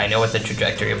Godzilla. It's like I know what the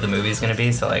trajectory of the movie is going to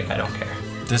be, so like I don't care.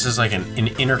 This is like an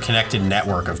interconnected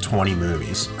network of 20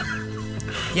 movies.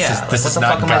 Yeah, this what is the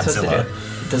not fuck am I supposed Godzilla.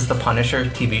 to do? Does the Punisher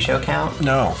TV show count?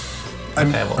 No.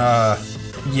 Okay, well,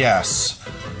 Yes.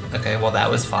 okay, well that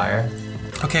was fire.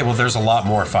 Okay, well, there's a lot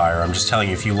more fire. I'm just telling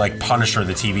you, if you like Punisher,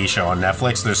 the TV show on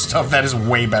Netflix, there's stuff that is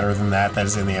way better than that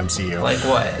is in the MCU. Like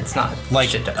what? It's not Like,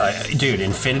 shit. dude,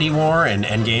 Infinity War and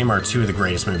Endgame are two of the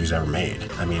greatest movies ever made.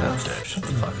 I mean, shut the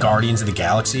fuck up. Guardians of the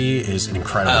Galaxy is an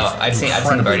incredible. Oh, I've seen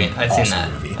the Guardian. I've seen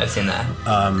that. Movie. I've seen that.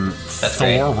 That's Thor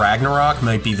great. Ragnarok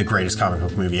might be the greatest comic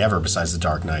book movie ever, besides The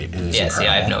Dark Knight. It is Yeah, incredible. see,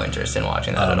 I have no interest in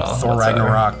watching that at all. Thor whatsoever.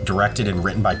 Ragnarok, directed and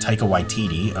written by Taika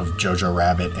Waititi of Jojo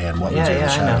Rabbit and What We Yeah, Do in yeah,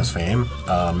 the I Shadows know. fame.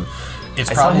 It's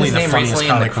I saw probably his the name funniest recently in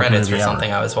the comic book credits movie or ever.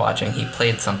 something I was watching. He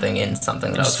played something in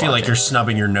something that I I was just feel like watching. you're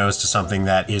snubbing your nose to something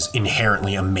that is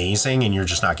inherently amazing, and you're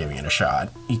just not giving it a shot.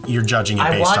 You're judging it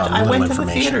based on I little went to the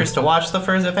information. theaters to watch the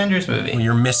first Avengers movie.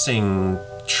 You're missing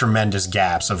tremendous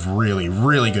gaps of really,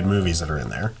 really good movies that are in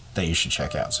there that you should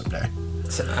check out someday.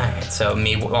 So, all right, so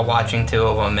me watching two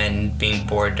of them and being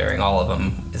bored during all of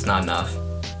them is not enough.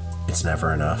 It's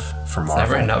never enough for Marvel. It's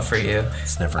never enough for you.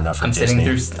 It's never enough for I'm Disney.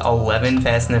 sitting through 11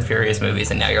 Fast and the Furious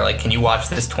movies, and now you're like, can you watch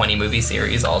this 20 movie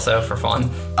series also for fun?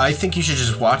 I think you should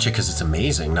just watch it because it's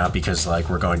amazing, not because like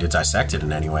we're going to dissect it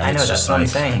in any way. I know, It's that's just what I'm like,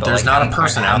 saying. But there's like, not a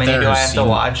person how out many there do I who's have to seen,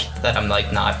 watch that I'm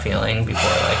like not feeling before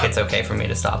like it's okay for me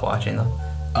to stop watching them?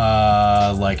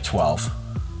 like 12.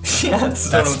 Yeah,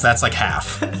 That's like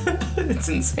half. it's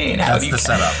insane. How That's do you the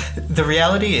setup. The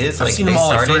reality is, I've like, seen they them all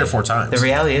like started, 3 or 4 times. The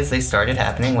reality is, they started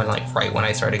happening when, like, right when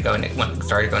I started going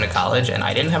to college, and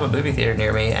I didn't have a movie theater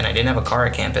near me, and I didn't have a car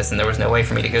at campus, and there was no way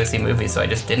for me to go see movies, so I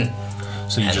just didn't.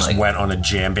 So you And, just like- went on a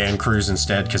jam band cruise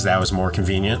instead because that was more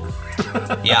convenient?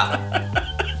 Yeah.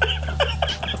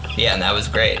 Yeah, and that was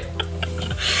great.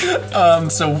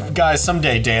 So guys,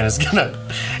 someday Dan is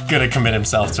gonna commit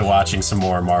himself to watching some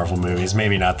more Marvel movies.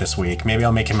 Maybe not this week. Maybe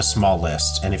I'll make him a small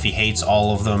list, and if he hates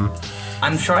all of them,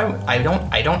 I'm sure I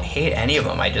don't hate any of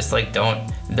them. I just like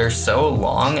don't. They're so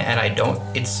long, and I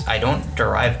don't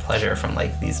derive pleasure from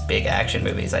like these big action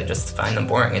movies. I just find them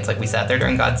boring. It's like we sat there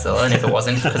during Godzilla, and if it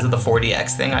wasn't because of the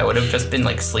 4DX thing, I would have just been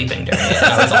like sleeping during it. And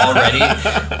I was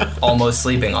already almost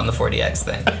sleeping on the 4DX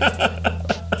thing.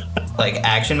 Like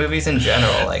action movies in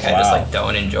general, like I just Wow. like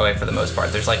don't enjoy for the most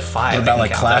part. There's like 5. what I about can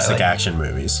like count classic that, action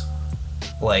movies?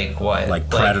 Like what? Like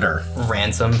Predator.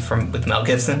 Ransom with Mel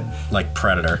Gibson. Like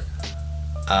Predator.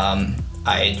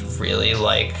 I really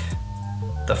like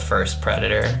the first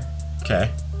Predator,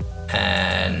 Okay.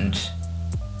 and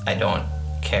I don't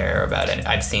care about any.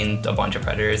 I've seen a bunch of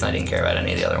Predators, and I didn't care about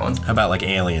any of the other ones. How about like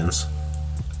Aliens?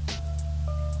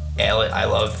 I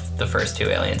love the first 2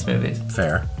 Aliens movies.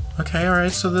 Fair. Okay, all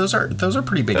right. So those are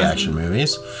pretty big action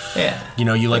movies. Yeah. You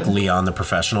know, you like Leon the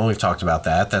Professional. We've talked about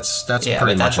that. That's Yeah,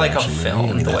 pretty but that's much an like a action film,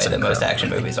 movie. I mean, the way that's that most incredible. action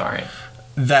movies aren't.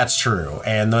 That's true.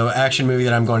 And the action movie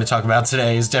that I'm going to talk about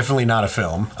today is definitely not a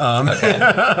film. Okay.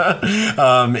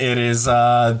 It is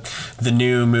the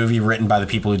new movie written by the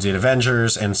people who did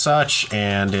Avengers and such,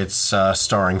 and it's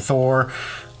starring Thor.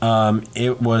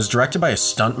 It was directed by a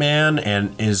stuntman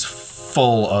and is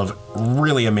full of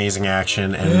really amazing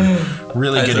action and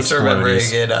really I good just remembering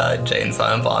explosions. in Jay and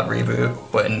Silent Bob reboot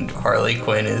when Harley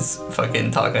Quinn is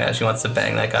fucking talking about she wants to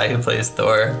bang that guy who plays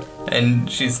Thor,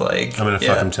 and she's like, I'm gonna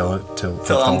fuck him till I'm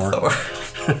Thor.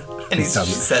 Thor. And she done-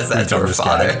 says that we've to done her this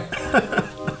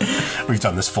father. We've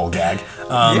done this full gag.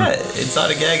 Yeah, it's not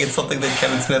a gag. It's something that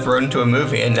Kevin Smith wrote into a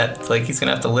movie, and that's like he's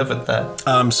gonna have to live with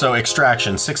that. So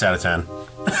Extraction, 6 out of 10.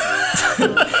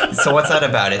 So what's that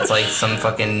about? It's like some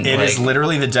fucking. It like, is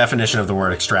literally the definition of the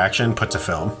word extraction put to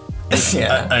film.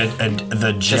 Yeah.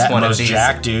 The one of most these-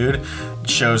 jack dude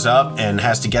shows up and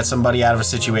has to get somebody out of a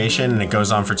situation, and it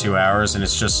goes on for 2 hours, and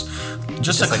it's just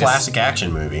a like classic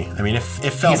action movie. I mean, it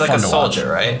felt he's like fun a to soldier,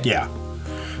 watch. right? Yeah.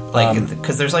 Like,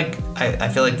 because there's like, I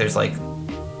feel like there's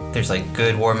like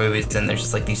good war movies, and there's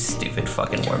just like these stupid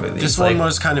fucking war movies. This like, one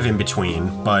was kind of in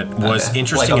between, but was okay.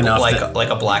 interesting enough that... like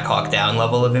a Black Hawk Down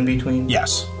level of in between.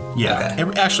 Yes. Yeah. Okay.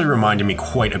 It actually reminded me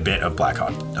quite a bit of Black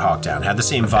Hawk Down. It had the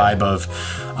same vibe of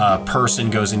a person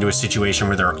goes into a situation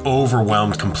where they're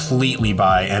overwhelmed completely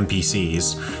by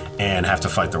NPCs and have to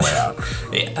fight their way out.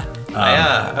 Yeah.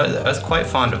 I was quite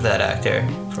fond of that actor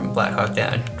from Black Hawk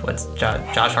Down. What's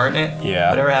Josh Hartnett? Yeah.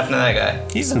 Whatever happened to that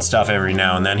guy? He's in stuff every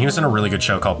now and then. He was in a really good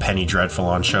show called Penny Dreadful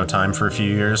on Showtime for a few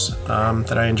years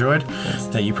that I enjoyed,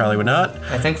 that you probably would not.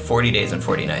 I think 40 Days and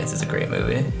 40 Nights is a great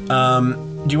movie.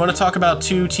 do you want to talk about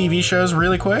 2 TV shows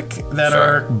really quick that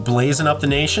are blazing up the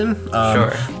nation?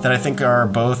 That I think are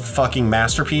both fucking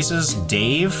masterpieces.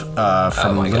 Dave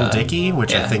from Little Dicky,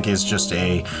 which I think is just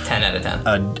a 10 out of 10.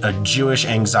 A Jewish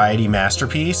anxiety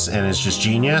masterpiece, and it's just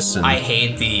genius. And I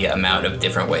hate the amount of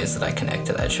different ways that I connect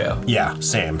to that show. Yeah,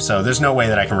 same. So there's no way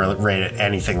that I can rate it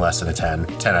anything less than a 10.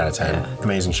 10 out of 10. Yeah.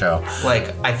 Amazing show.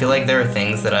 Like, I feel like there are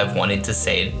things that I've wanted to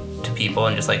say to people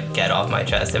and just like get off my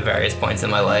chest at various points in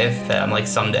my life that I'm like,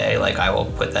 someday like I will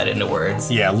put that into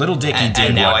words. Yeah, Little Dicky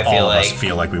did now what all of us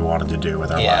feel like we wanted to do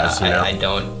with our lives. You know? I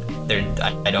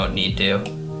don't need to.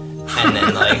 And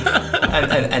then like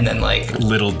and then like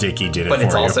Little Dicky did it for you. But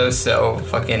it's also so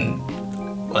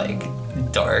fucking like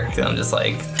dark that I'm just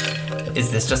like, is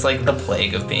this just like the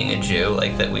plague of being a Jew?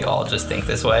 Like that we all just think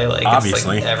this way? Like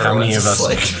obviously, it's like how many of us?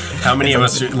 Like, how many of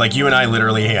us? Like you and I,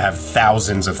 literally have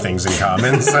thousands of things in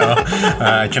common. So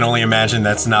I can only imagine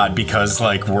that's not because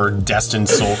like we're destined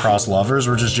soul-crossed lovers.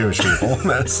 We're just Jewish people.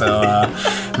 So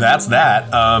that's that.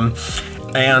 So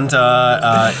everyone check that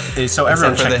out. Except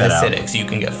for the Hasidics, you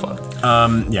can get fucked.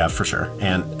 Yeah, for sure.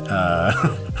 And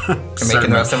you're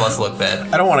making the rest of us look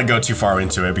bad. I don't want to go too far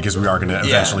into it because we are going to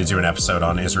eventually do an episode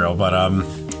on Israel. But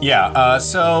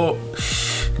so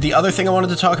the other thing I wanted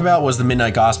to talk about was the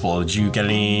Midnight Gospel. Did you get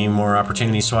any more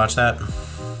opportunities to watch that?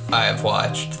 I've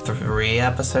watched 3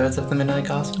 episodes of the Midnight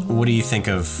Gospel. What do you think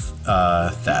of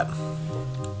that?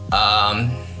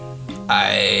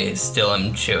 I still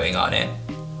am chewing on it.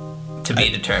 To be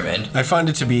determined. I find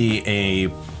it to be a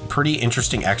pretty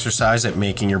interesting exercise at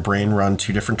making your brain run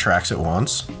 2 different tracks at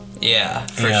once. Yeah,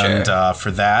 for sure. And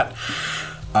for that,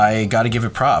 I got to give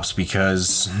it props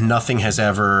because nothing has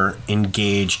ever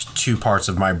engaged 2 parts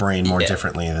of my brain more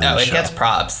differently than this show. It gets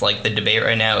props. Like the debate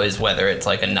right now is whether it's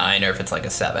like a 9 or if it's like a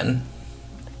 7.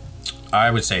 I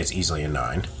would say it's easily a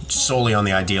 9, solely on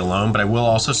the idea alone. But I will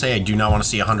also say I do not want to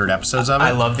see 100 episodes of it.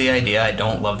 I love the idea. I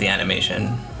don't love the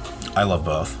animation. I love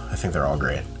both. I think they're all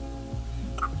great.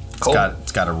 Cool.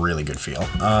 It's got a really good feel.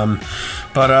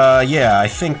 I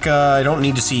think I don't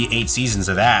need to see 8 seasons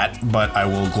of that, but I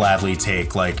will gladly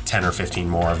take like 10 or 15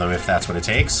 more of them if that's what it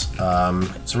takes. It's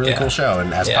a really cool show,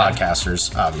 and as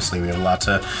podcasters, obviously, we have a lot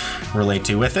to relate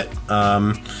to with it.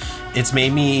 It's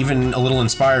made me even a little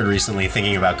inspired recently,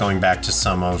 thinking about going back to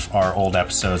some of our old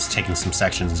episodes, taking some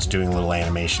sections and doing little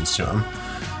animations to them.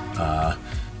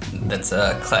 That's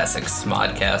a classic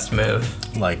Smodcast move.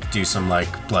 Like do some like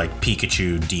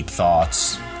Pikachu deep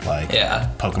thoughts, like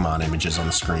Pokemon images on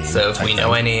the screen. So if we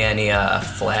know any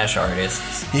Flash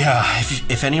artists,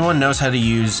 if anyone knows how to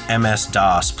use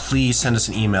MS-DOS, please send us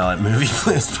an email at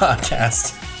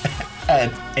moviebluespodcast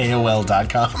at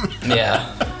AOL.com.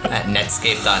 Yeah, at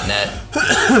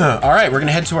Netscape.net. All right, we're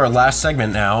gonna head to our last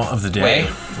segment now of the day. Wait,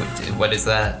 what is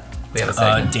that? We have a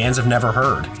segment. Dan's Have Never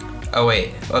Heard. Oh,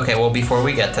 wait. Okay, well, before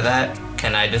we get to that,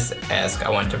 can I just ask, I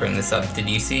wanted to bring this up. Did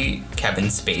you see Kevin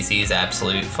Spacey's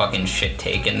absolute fucking shit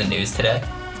take in the news today?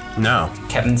 No.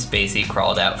 Kevin Spacey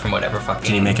crawled out from whatever fucking...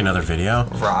 Did he make another video?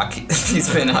 Rock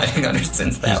he's been hiding under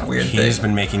since that weird thing. He's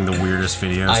been making the weirdest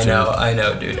videos, I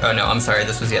know, dude. Oh, no, I'm sorry.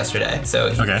 This was yesterday.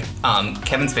 So,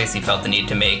 Kevin Spacey felt the need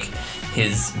to make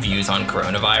his views on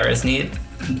coronavirus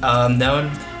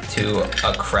known to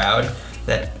a crowd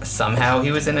that somehow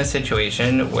he was in a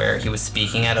situation where he was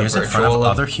speaking at a virtual... in front of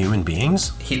other human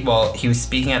beings? He was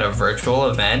speaking at a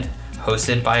virtual event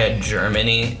hosted by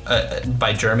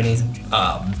by Germany's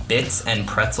Bits and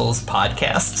Pretzels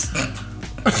podcast.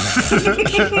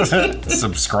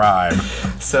 Subscribe.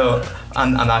 So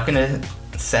I'm not going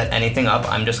to set anything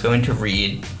up. I'm just going to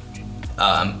read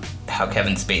how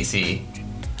Kevin Spacey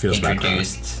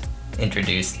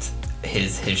introduced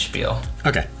his spiel.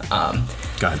 Okay.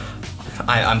 Go ahead.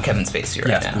 I'm Kevin Spacey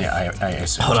right now. Yeah, I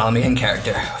assume. Hold on, let me get in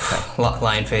character.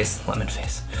 Lion face, lemon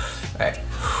face. All right.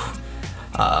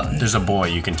 There's a boy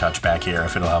you can touch back here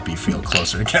if it'll help you feel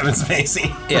closer to Kevin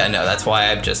Spacey. Yeah, no, that's why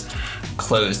I've just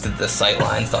closed the sight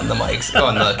lines on the mics,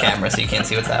 on the camera, so you can't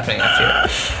see what's happening up here.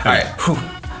 All right.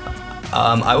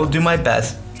 I will do my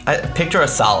best. Picture a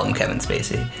solemn Kevin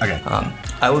Spacey. Okay.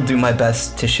 I will do my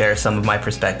best to share some of my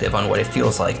perspective on what it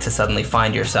feels like to suddenly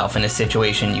find yourself in a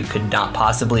situation you could not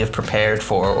possibly have prepared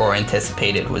for or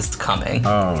anticipated was coming.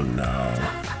 Oh, no.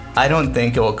 I don't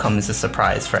think it will come as a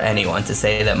surprise for anyone to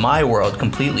say that my world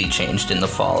completely changed in the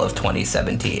fall of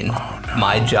 2017. Oh, no.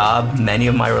 My job, many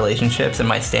of my relationships, and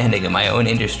my standing in my own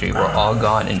industry were all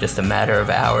gone in just a matter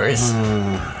of hours.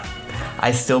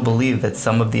 I still believe that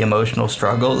some of the emotional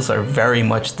struggles are very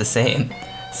much the same.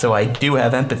 So I do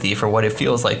have empathy for what it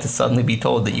feels like to suddenly be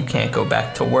told that you can't go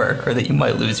back to work or that you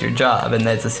might lose your job, and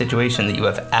that's a situation that you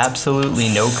have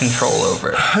absolutely no control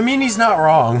over. I mean, he's not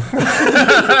wrong.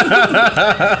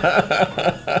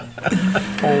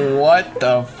 What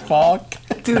the fuck?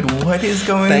 Dude, what is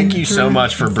going Thank you so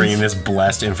much for bringing this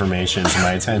blessed information to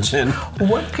my attention.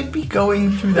 What could be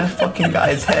going through that fucking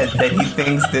guy's head that he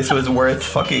thinks this was worth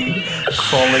fucking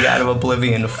falling out of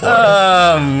oblivion for?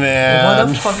 Oh, man. What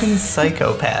a fucking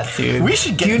psychopath, dude. We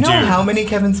should get... Do you know how many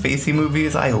Kevin Spacey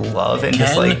movies I love and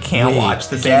just, like, can't watch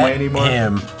the same way anymore? Get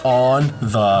him on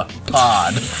the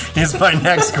pod is my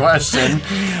next question.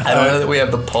 I don't know that we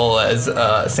have the poll as,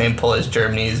 same poll as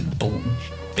Germany's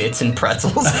Bits and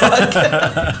Pretzels podcast.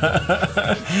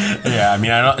 Yeah, I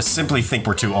mean, I don't simply think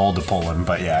we're too old to pull him,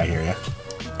 but yeah, I hear you.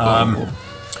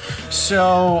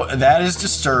 So that is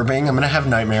disturbing. I'm gonna have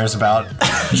nightmares about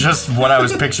just what I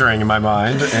was picturing in my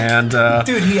mind. And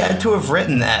dude, he had to have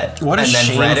written that. What a and then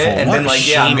shameful, read it and what been like,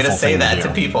 yeah, I'm gonna say that to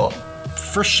to people.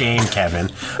 For shame,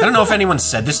 Kevin. I don't know if anyone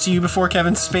said this to you before,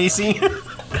 Kevin Spacey.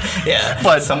 Yeah,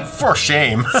 but for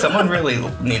shame. Someone really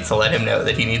needs to let him know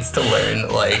that he needs to learn,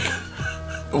 like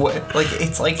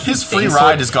it's like his free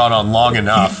ride has gone on long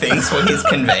enough. He thinks what he's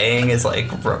conveying is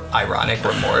like ironic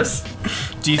remorse.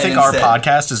 Do you think our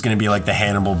podcast is going to be like the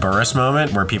Hannibal Buress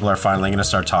moment where people are finally going to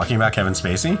start talking about Kevin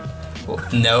Spacey? Well,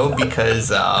 no,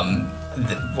 because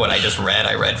what I just read,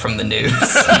 I read from the news.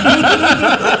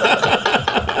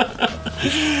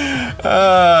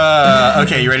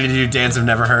 Okay, you ready to do Dance I've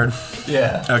Never Heard?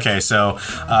 Yeah. Okay, so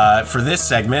for this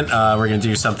segment, we're going to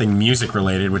do something music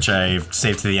related, which I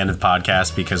saved to the end of the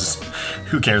podcast because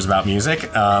who cares about music?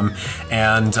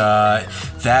 And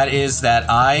that is that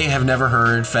I have never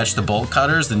heard Fetch the Bolt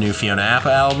Cutters, the new Fiona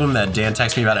Apple album that Dan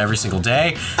texts me about every single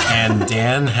day. And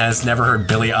Dan has never heard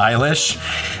Billie Eilish,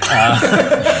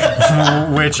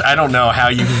 which I don't know how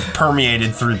you've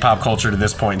permeated through pop culture to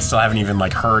this point and still haven't even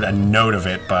like heard a note of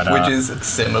it. But which is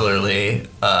similarly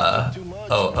a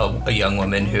young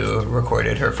woman who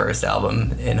recorded her first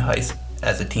album in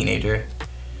as a teenager.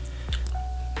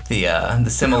 The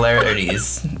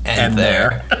similarities end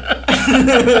there.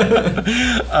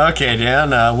 Okay,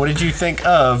 Dan, what did you think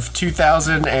of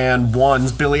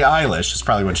 2001's Billie Eilish? It's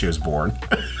probably when she was born.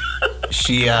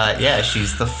 She's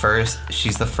the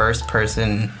first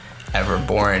person ever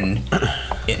born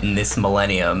in this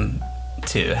millennium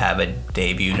to have a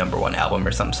debut #1 album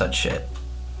or some such shit.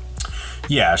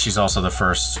 Yeah, she's also the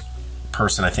first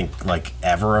person, I think, like,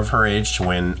 ever of her age to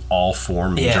win all 4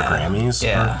 major Grammys.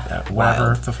 Yeah. Or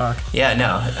whatever the fuck. Yeah,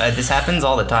 no. This happens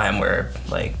all the time where,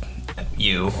 like,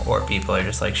 you or people are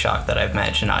just, like, shocked that I've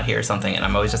managed to not hear something, and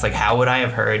I'm always just like, how would I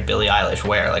have heard Billie Eilish?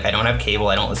 Where? Like, I don't have cable,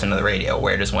 I don't listen to the radio.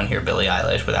 Where does one hear Billie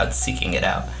Eilish without seeking it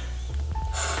out?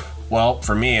 Well,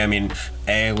 for me, I mean,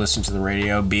 A, I listen to the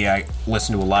radio, B, I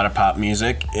listen to a lot of pop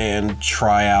music and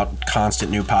try out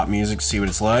constant new pop music to see what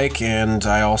it's like, and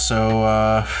I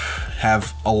also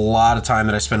have a lot of time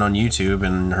that I spend on YouTube,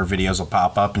 and her videos will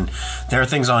pop up, and there are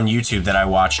things on YouTube that I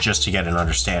watch just to get an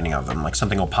understanding of them. Like,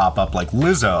 something will pop up like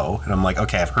Lizzo, and I'm like,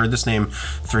 okay, I've heard this name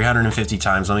 350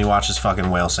 times, let me watch this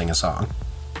fucking whale sing a song.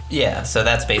 Yeah, so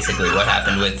that's basically what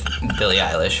happened with Billie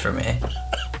Eilish for me.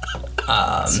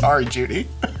 Sorry, Judy.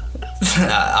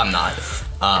 I'm not.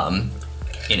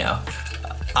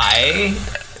 I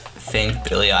think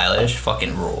Billie Eilish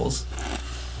fucking rules.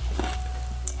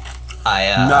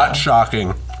 Not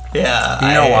shocking. Yeah.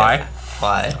 You know why?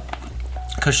 Why?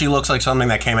 Because she looks like something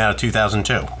that came out of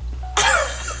 2002.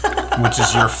 Which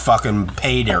is your fucking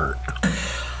pay dirt.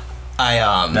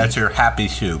 That's your happy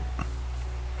soup.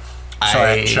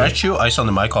 Sorry, should I chew ice on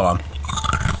the mic? Hold on.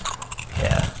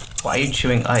 Yeah. Why are you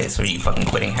chewing ice? Are you fucking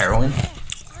quitting heroin?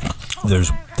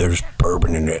 There's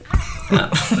bourbon in it. No.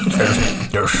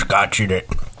 There's scotch in it.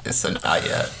 It's not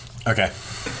yet. Okay.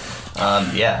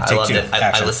 Yeah, I loved it.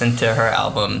 I listened to her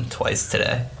album twice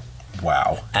today.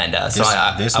 Wow. And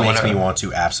this makes me want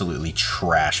to absolutely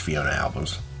trash Fiona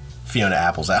Apple's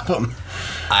album.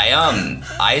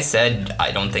 I said I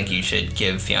don't think you should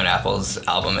give Fiona Apple's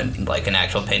album an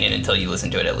actual opinion until you listen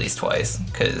to it at least twice,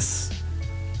 because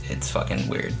it's fucking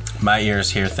weird. My ears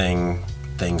hear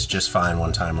things just fine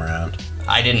one time around.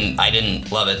 I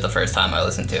didn't love it the first time I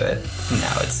listened to it.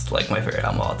 Now it's like my favorite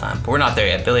album of all time. But we're not there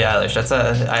yet. Billie Eilish,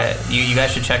 you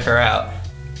guys should check her out,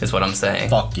 is what I'm saying.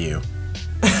 Fuck you.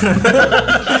 I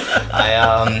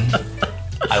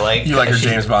like. You like her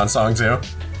James Bond song too?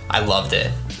 I loved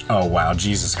it. Oh wow,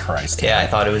 Jesus Christ. Yeah, I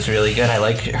thought it was really good. I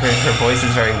like her voice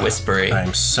is very whispery.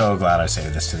 I'm so glad I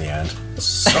saved this to the end,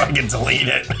 so I can delete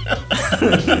it.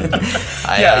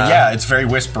 Yeah, it's very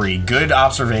whispery. Good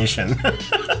observation.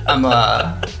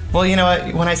 Well, you know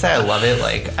what? When I say I love it,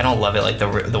 like, I don't love it like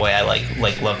the way I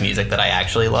like love music that I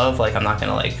actually love. Like, I'm not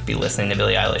gonna like be listening to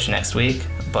Billie Eilish next week,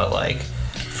 but like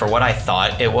for what I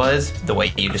thought it was, the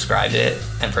way you described it,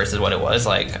 and versus what it was,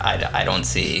 like, I don't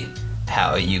see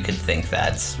how you could think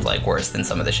that's like worse than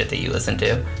some of the shit that you listen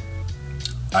to.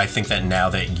 I think that now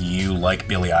that you like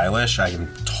Billie Eilish, I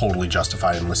am totally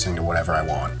justified in listening to whatever I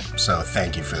want. So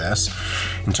thank you for this.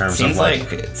 In terms of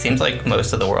it seems like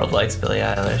most of the world likes Billie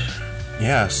Eilish.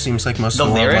 Yeah, seems like most of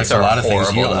the world likes a lot of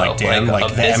things you don't like, Dan.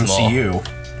 Like the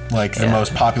MCU. Like the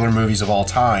most popular movies of all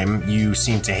time, you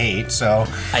seem to hate, so...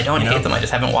 I don't hate them, I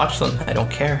just haven't watched them. I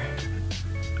don't care.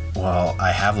 Well,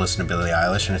 I have listened to Billie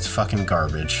Eilish, and it's fucking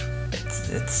garbage.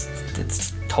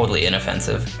 It's totally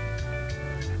inoffensive.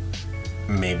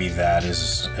 Maybe that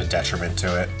is a detriment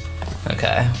to it.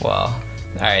 Okay, well...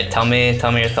 Alright, tell me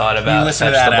your thought about... You listen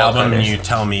to that album and you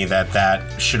tell me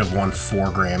that should have won 4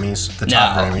 Grammys, the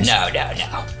top Grammys.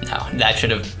 No. That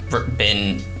should have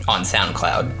been on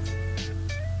SoundCloud.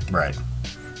 Right.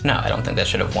 No, I don't think that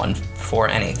should have won for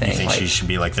anything. You think she should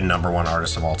be like the number 1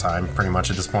 artist of all time, pretty much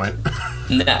at this point?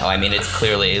 No, I mean, it's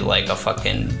clearly like a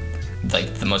fucking...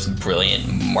 like the most brilliant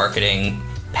marketing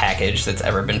package that's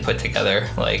ever been put together.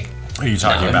 Like... Are you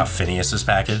talking about Phineas's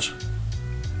package?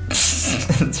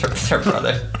 It's her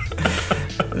brother.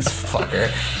 This fucker.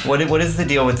 What is the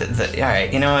deal with the...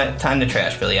 Alright, you know what? Time to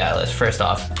trash Billie Eilish. First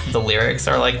off, the lyrics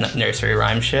are like nursery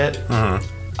rhyme shit.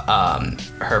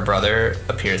 Mm-hmm. Her brother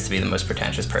appears to be the most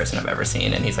pretentious person I've ever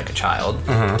seen, and he's like a child.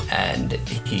 Mm-hmm. And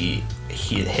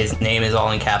his name is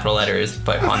all in capital letters,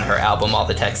 but on her album all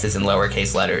the text is in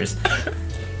lowercase letters.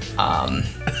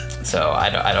 So I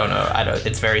don't know.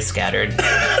 It's very scattered.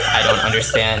 I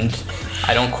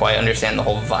don't quite understand the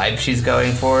whole vibe she's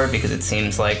going for, because it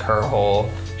seems like her whole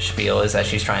spiel is that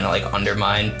she's trying to like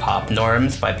undermine pop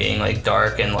norms by being like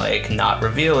dark and like not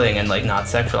revealing and like not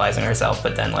sexualizing herself.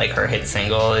 But then like her hit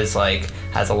single is like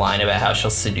has a line about how she'll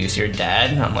seduce your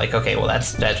dad. And I'm like, okay, well that's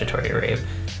statutory rape.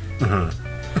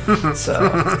 Mm-hmm. So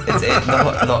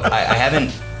I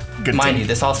haven't. Good mind you,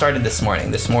 this all started this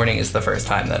morning. This morning is the first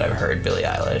time that I've heard Billie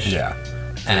Eilish. Yeah.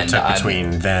 And it took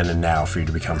between then and now for you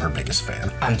to become her biggest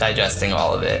fan. I'm digesting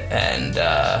all of it, and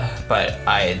but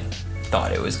I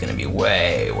thought it was going to be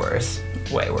way worse.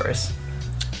 Way worse.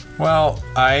 Well,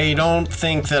 I don't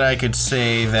think that I could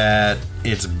say that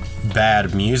it's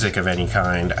bad music of any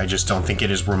kind. I just don't think it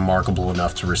is remarkable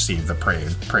enough to receive the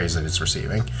praise that it's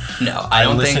receiving. No, I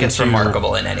don't think it's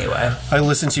remarkable in any way. I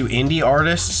listen to indie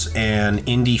artists and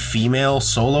indie female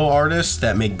solo artists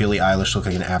that make Billie Eilish look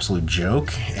like an absolute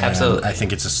joke. And absolutely. I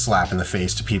think it's a slap in the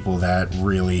face to people that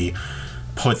really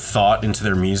put thought into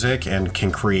their music and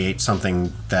can create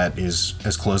something that is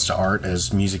as close to art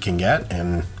as music can get.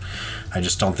 And I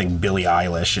just don't think Billie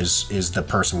Eilish is the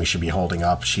person we should be holding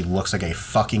up. She looks like a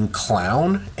fucking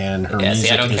clown, and her music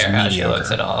is mediocre. I don't care how she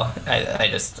looks at all.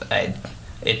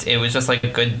 It was just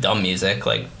like good dumb music,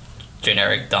 like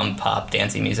generic dumb pop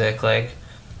dancey music, like.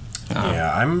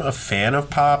 Yeah, I'm a fan of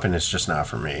pop, and it's just not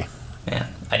for me. Yeah,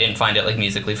 I didn't find it like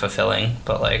musically fulfilling,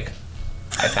 but like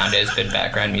I found it as good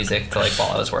background music to like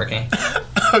while I was working.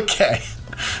 Okay,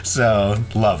 so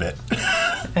love it.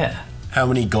 Yeah. How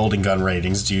many Golden Gun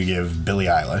ratings do you give Billie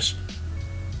Eilish?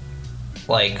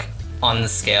 Like, on the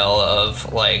scale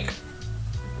of, like,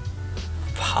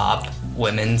 pop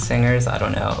women singers? I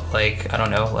don't know. Like, I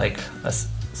don't know, like,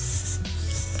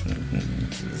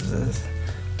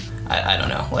 I don't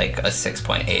know, like a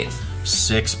 6.8.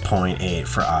 6.8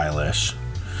 for Eilish.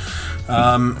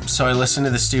 So I listened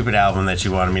to the stupid album that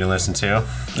you wanted me to listen to.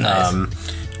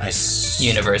 Nice.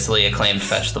 Universally acclaimed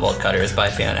Vegetable Cutters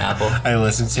by Fiona Apple. I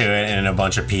listened to it in a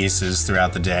bunch of pieces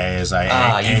throughout the day as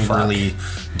I angrily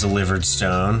delivered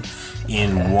Stone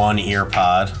in one ear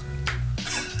pod.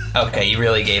 Okay, you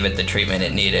really gave it the treatment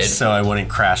it needed. So I wouldn't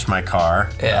crash my car.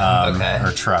 Yeah, okay.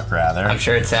 Or truck, rather. I'm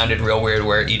sure it sounded real weird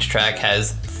where each track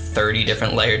has 30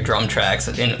 different layered drum tracks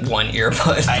in one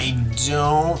earbud. I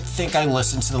don't think I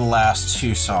listened to the last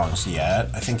 2 songs yet.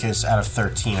 I think it's out of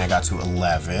 13, I got to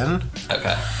 11.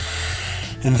 Okay.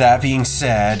 And that being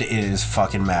said, it is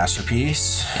fucking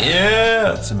masterpiece.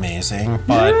 Yeah. It's amazing.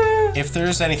 But if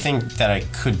there's anything that I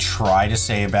could try to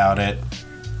say about it,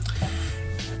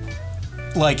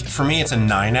 like, for me, it's a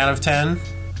 9 out of 10,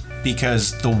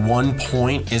 because the one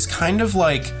point is kind of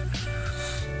like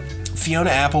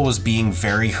Fiona Apple was being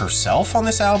very herself on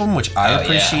this album, which I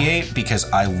appreciate because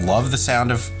I love the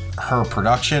sound of her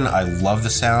production. I love the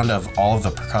sound of all of the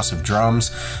percussive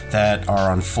drums that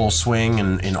are on full swing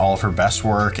in all of her best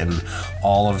work, and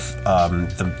all of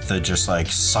the just like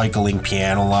cycling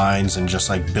piano lines and just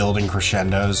like building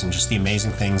crescendos and just the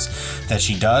amazing things that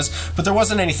she does. But there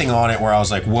wasn't anything on it where I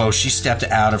was like, whoa, she stepped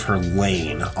out of her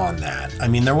lane on that. I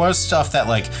mean, there was stuff that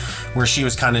like where she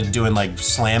was kind of doing like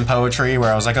slam poetry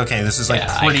where I was like, okay, this is like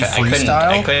pretty freestyle.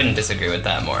 I couldn't disagree with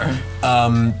that more.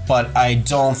 But I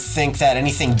don't think that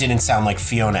anything didn't sound like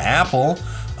Fiona Apple,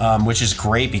 which is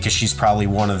great because she's probably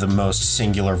one of the most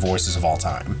singular voices of all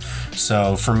time.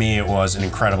 So for me, it was an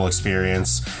incredible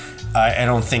experience. I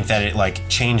don't think that it like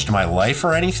changed my life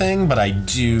or anything, but I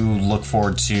do look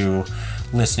forward to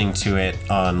listening to it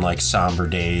on like somber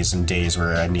days and days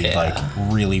where I need like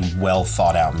really well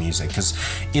thought out music, because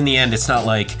in the end it's not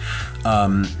like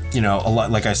you know, a lot,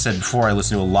 like I said before, I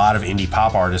listen to a lot of indie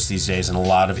pop artists these days and a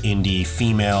lot of indie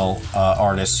female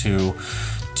artists who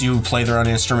do play their own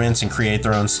instruments and create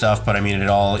their own stuff, but I mean it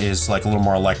all is like a little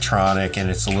more electronic and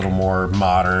it's a little more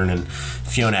modern, and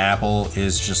Fiona Apple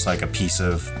is just like a piece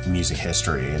of music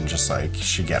history and just like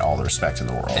should get all the respect in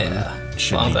the world and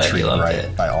should be treated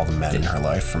right by all the men in her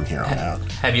life from here on out.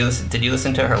 Did you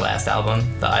listen to her last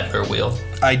album, The Idler Wheel?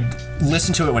 I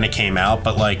listened to it when it came out,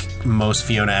 but like most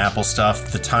Fiona Apple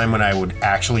stuff, the time when I would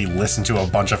actually listen to a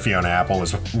bunch of Fiona Apple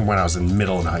was when I was in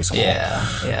middle and high school. Yeah.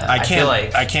 I feel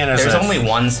like there's only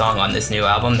one song on this new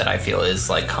album that I feel is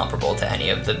like comparable to any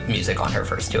of the music on her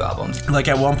first two albums. Like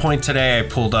at one point today, I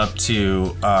pulled up to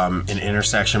an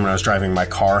intersection when I was driving my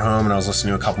car home, and I was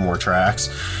listening to a couple more tracks,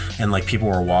 and like people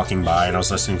were walking by, and I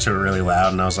was listening to it really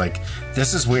loud, and I was like,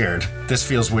 this is weird. This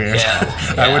feels weird.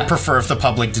 Yeah. I would prefer if the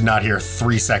public did not hear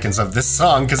 3 seconds of this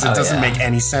song, because it doesn't make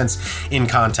any sense in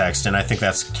context, and I think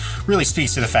that's really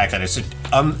speaks to the fact that it's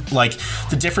like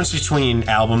the difference between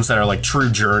albums that are like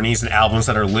true journeys and albums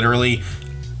that are literally,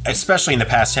 especially in the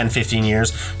past 10, 15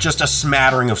 years, just a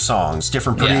smattering of songs,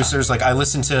 different producers. Like I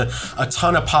listen to a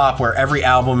ton of pop where every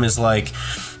album is like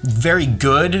very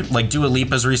good. Like Dua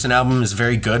Lipa's recent album is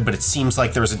very good, but it seems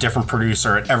like there was a different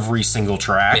producer at every single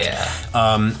track.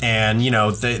 And you know,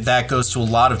 that goes to a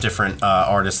lot of different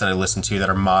artists that I listen to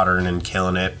that are modern and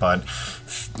killing it. But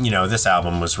you know, this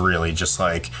album was really just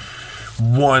like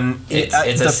one.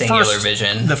 It's a singular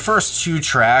vision. The first 2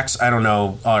 tracks, I don't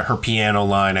know, her piano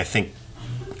line, I think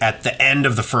at the end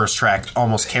of the first track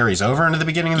almost carries over into the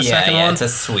beginning of the second one. It's a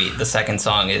sweet. The second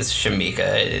song is Shamika.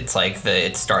 It's like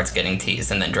it starts getting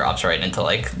teased and then drops right into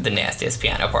like the nastiest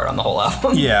piano part on the whole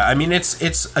album. Yeah, I mean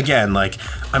it's again, like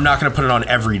I'm not going to put it on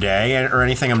every day or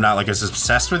anything. I'm not like as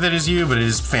obsessed with it as you, but it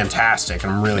is fantastic,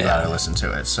 and I'm really glad I listened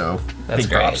to it. So that's big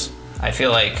great. props. I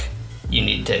feel like you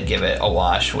need to give it a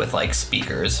wash with like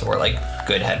speakers or like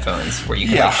good headphones where you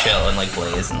can like chill and like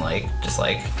blaze and like just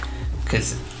like,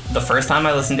 because the first time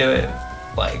I listened to it,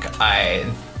 like I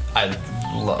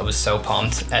was so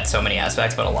pumped at so many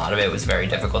aspects, but a lot of it was very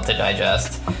difficult to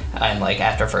digest. And like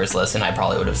after first listen, I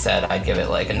probably would have said I'd give it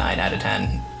like a 9 out of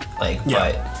 10.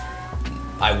 But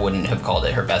I wouldn't have called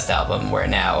it her best album, where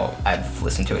now I've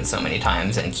listened to it so many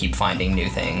times and keep finding new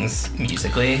things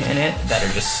musically in it that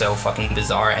are just so fucking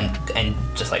bizarre and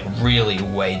just like really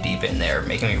way deep in there,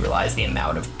 making me realize the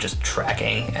amount of just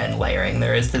tracking and layering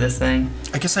there is to this thing.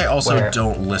 I guess I also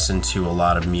don't listen to a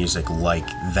lot of music like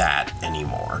that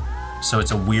anymore. So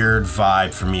it's a weird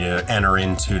vibe for me to enter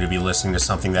into, to be listening to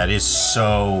something that is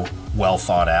so well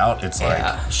thought out. It's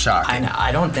like shocking.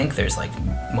 I don't think there's like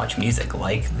much music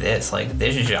like this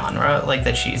genre like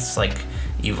that she's like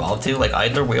evolved to. Like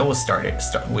Idler Wheel was starting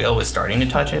to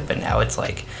touch it, but now it's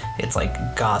like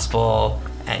gospel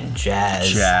and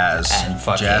jazz and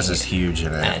fucking jazz is huge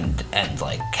in it, and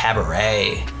like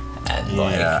cabaret and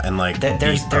and like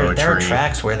there are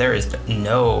tracks where there is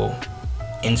no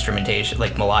instrumentation,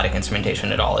 like melodic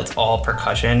instrumentation at all. It's all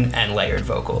percussion and layered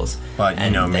vocals. But you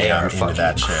know me, I'm into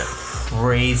that shit.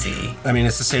 Crazy. I mean,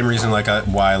 it's the same reason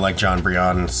why I like John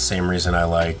Brion. It's the same reason I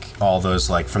like all those,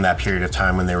 like, from that period of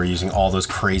time when they were using all those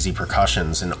crazy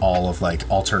percussions and all of like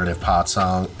alternative pop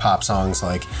songs.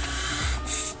 Like,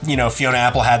 you know, Fiona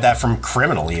Apple had that from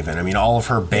Criminal even. I mean, all of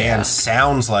her band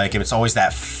sounds like, it's always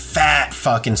that fat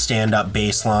fucking stand-up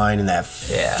bass line and that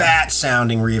fat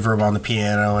sounding reverb on the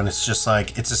piano, and it's just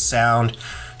like, it's a sound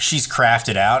she's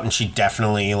crafted out, and she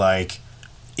definitely like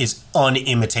is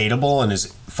unimitatable and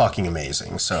is fucking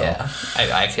amazing. So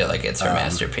I feel like it's her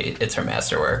masterpiece. It's her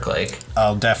masterwork. Like,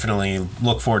 I'll definitely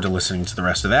look forward to listening to the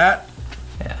rest of that.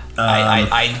 Yeah,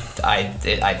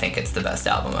 I think it's the best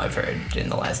album I've heard in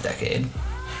the last decade.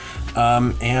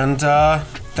 And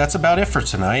that's about it for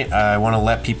tonight. I want to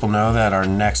let people know that our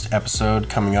next episode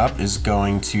coming up is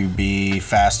going to be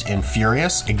Fast and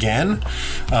Furious again.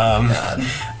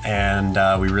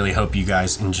 And we really hope you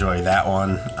guys enjoy that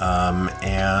one.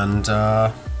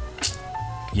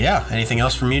 Yeah, anything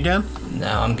else from you, Dan?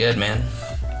 No, I'm good, man.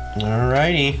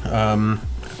 Alrighty.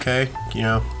 Okay,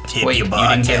 Wait, you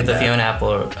didn't give the Fiona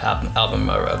Apple album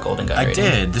a Golden Gun rating? I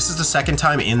did. This is the second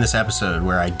time in this episode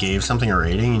where I gave something a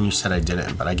rating and you said I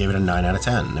didn't, but I gave it a 9 out of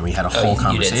 10. And we had a whole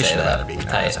conversation about it being a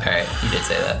 9 out of 10. All right, you did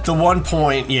say that. The 1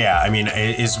 point,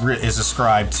 is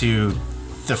ascribed to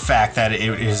the fact that it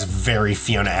is very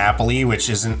Fiona Apple-y, which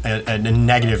isn't a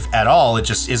negative at all. It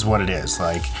just is what it is.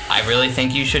 Like, I really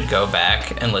think you should go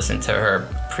back and listen to her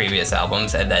previous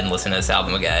albums and then listen to this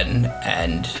album again,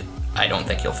 and I don't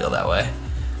think you'll feel that way.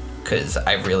 Because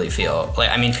I really feel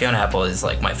Fiona Apple is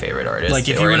like my favorite artist. Like,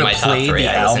 if you would have played the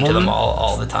album, I listen to them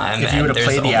all the time. If you would have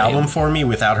played the album for me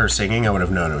without her singing, I would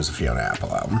have known it was a Fiona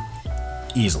Apple album,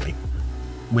 easily.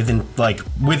 Within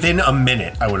a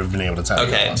minute, I would have been able to tell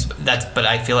you. Okay, but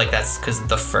I feel like that's because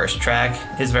the first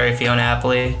track is very Fiona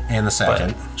Apple-y, and the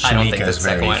second, I don't think the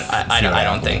second one. I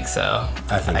don't think so.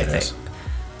 I think it is.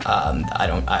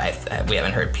 We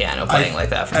haven't heard piano playing like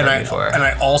that from her before. And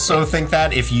I also think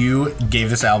that if you gave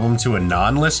this album to a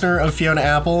non-listener of Fiona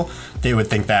Apple, they would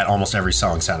think that almost every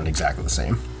song sounded exactly the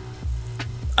same.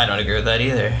 I don't agree with that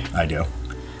either. I do.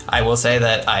 I will say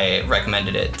that I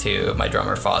recommended it to my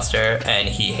drummer Foster, and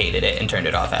he hated it and turned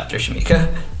it off after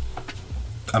Shamika.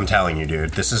 I'm telling you, dude,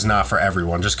 this is not for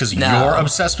everyone. Just because you're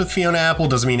obsessed with Fiona Apple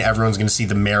doesn't mean everyone's going to see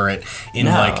the merit in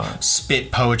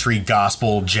spit poetry,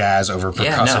 gospel, jazz over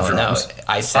percussive drums.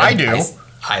 No. I do.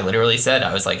 I literally said,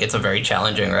 I was like, it's a very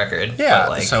challenging record. Yeah,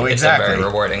 but so it's exactly. a very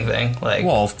rewarding thing.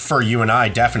 Well, for you and I,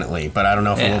 definitely, but I don't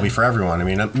know if it will be for everyone. I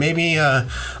mean, maybe a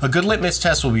good litmus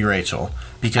test will be Rachel.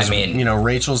 Because,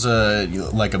 Rachel's a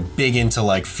big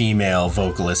into, female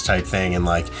vocalist type thing, and,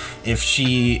 if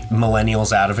she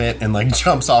millennials out of it and,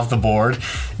 jumps off the board,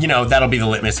 that'll be the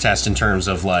litmus test in terms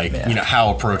of,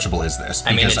 how approachable is this?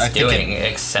 Because it's doing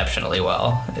exceptionally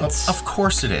well. Of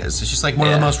course it is. It's just, one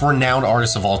of the most renowned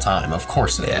artists of all time. Of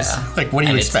course it is. What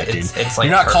are you expecting? It's You're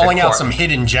not calling out some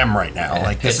hidden gem right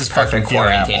now. This is fucking Fiona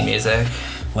Apple. Quarantine music.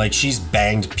 She's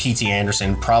banged P.T.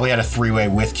 Anderson, probably had a 3-way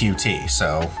with QT,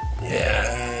 so...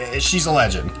 Yeah, she's a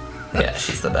legend. Yeah,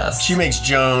 she's the best. She makes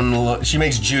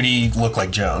Judy look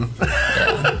like Joan.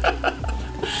 Yeah.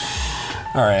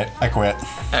 All right, I quit.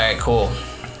 All right, cool.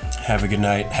 Have a good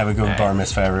night. Have a good bar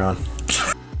mitzvah, everyone.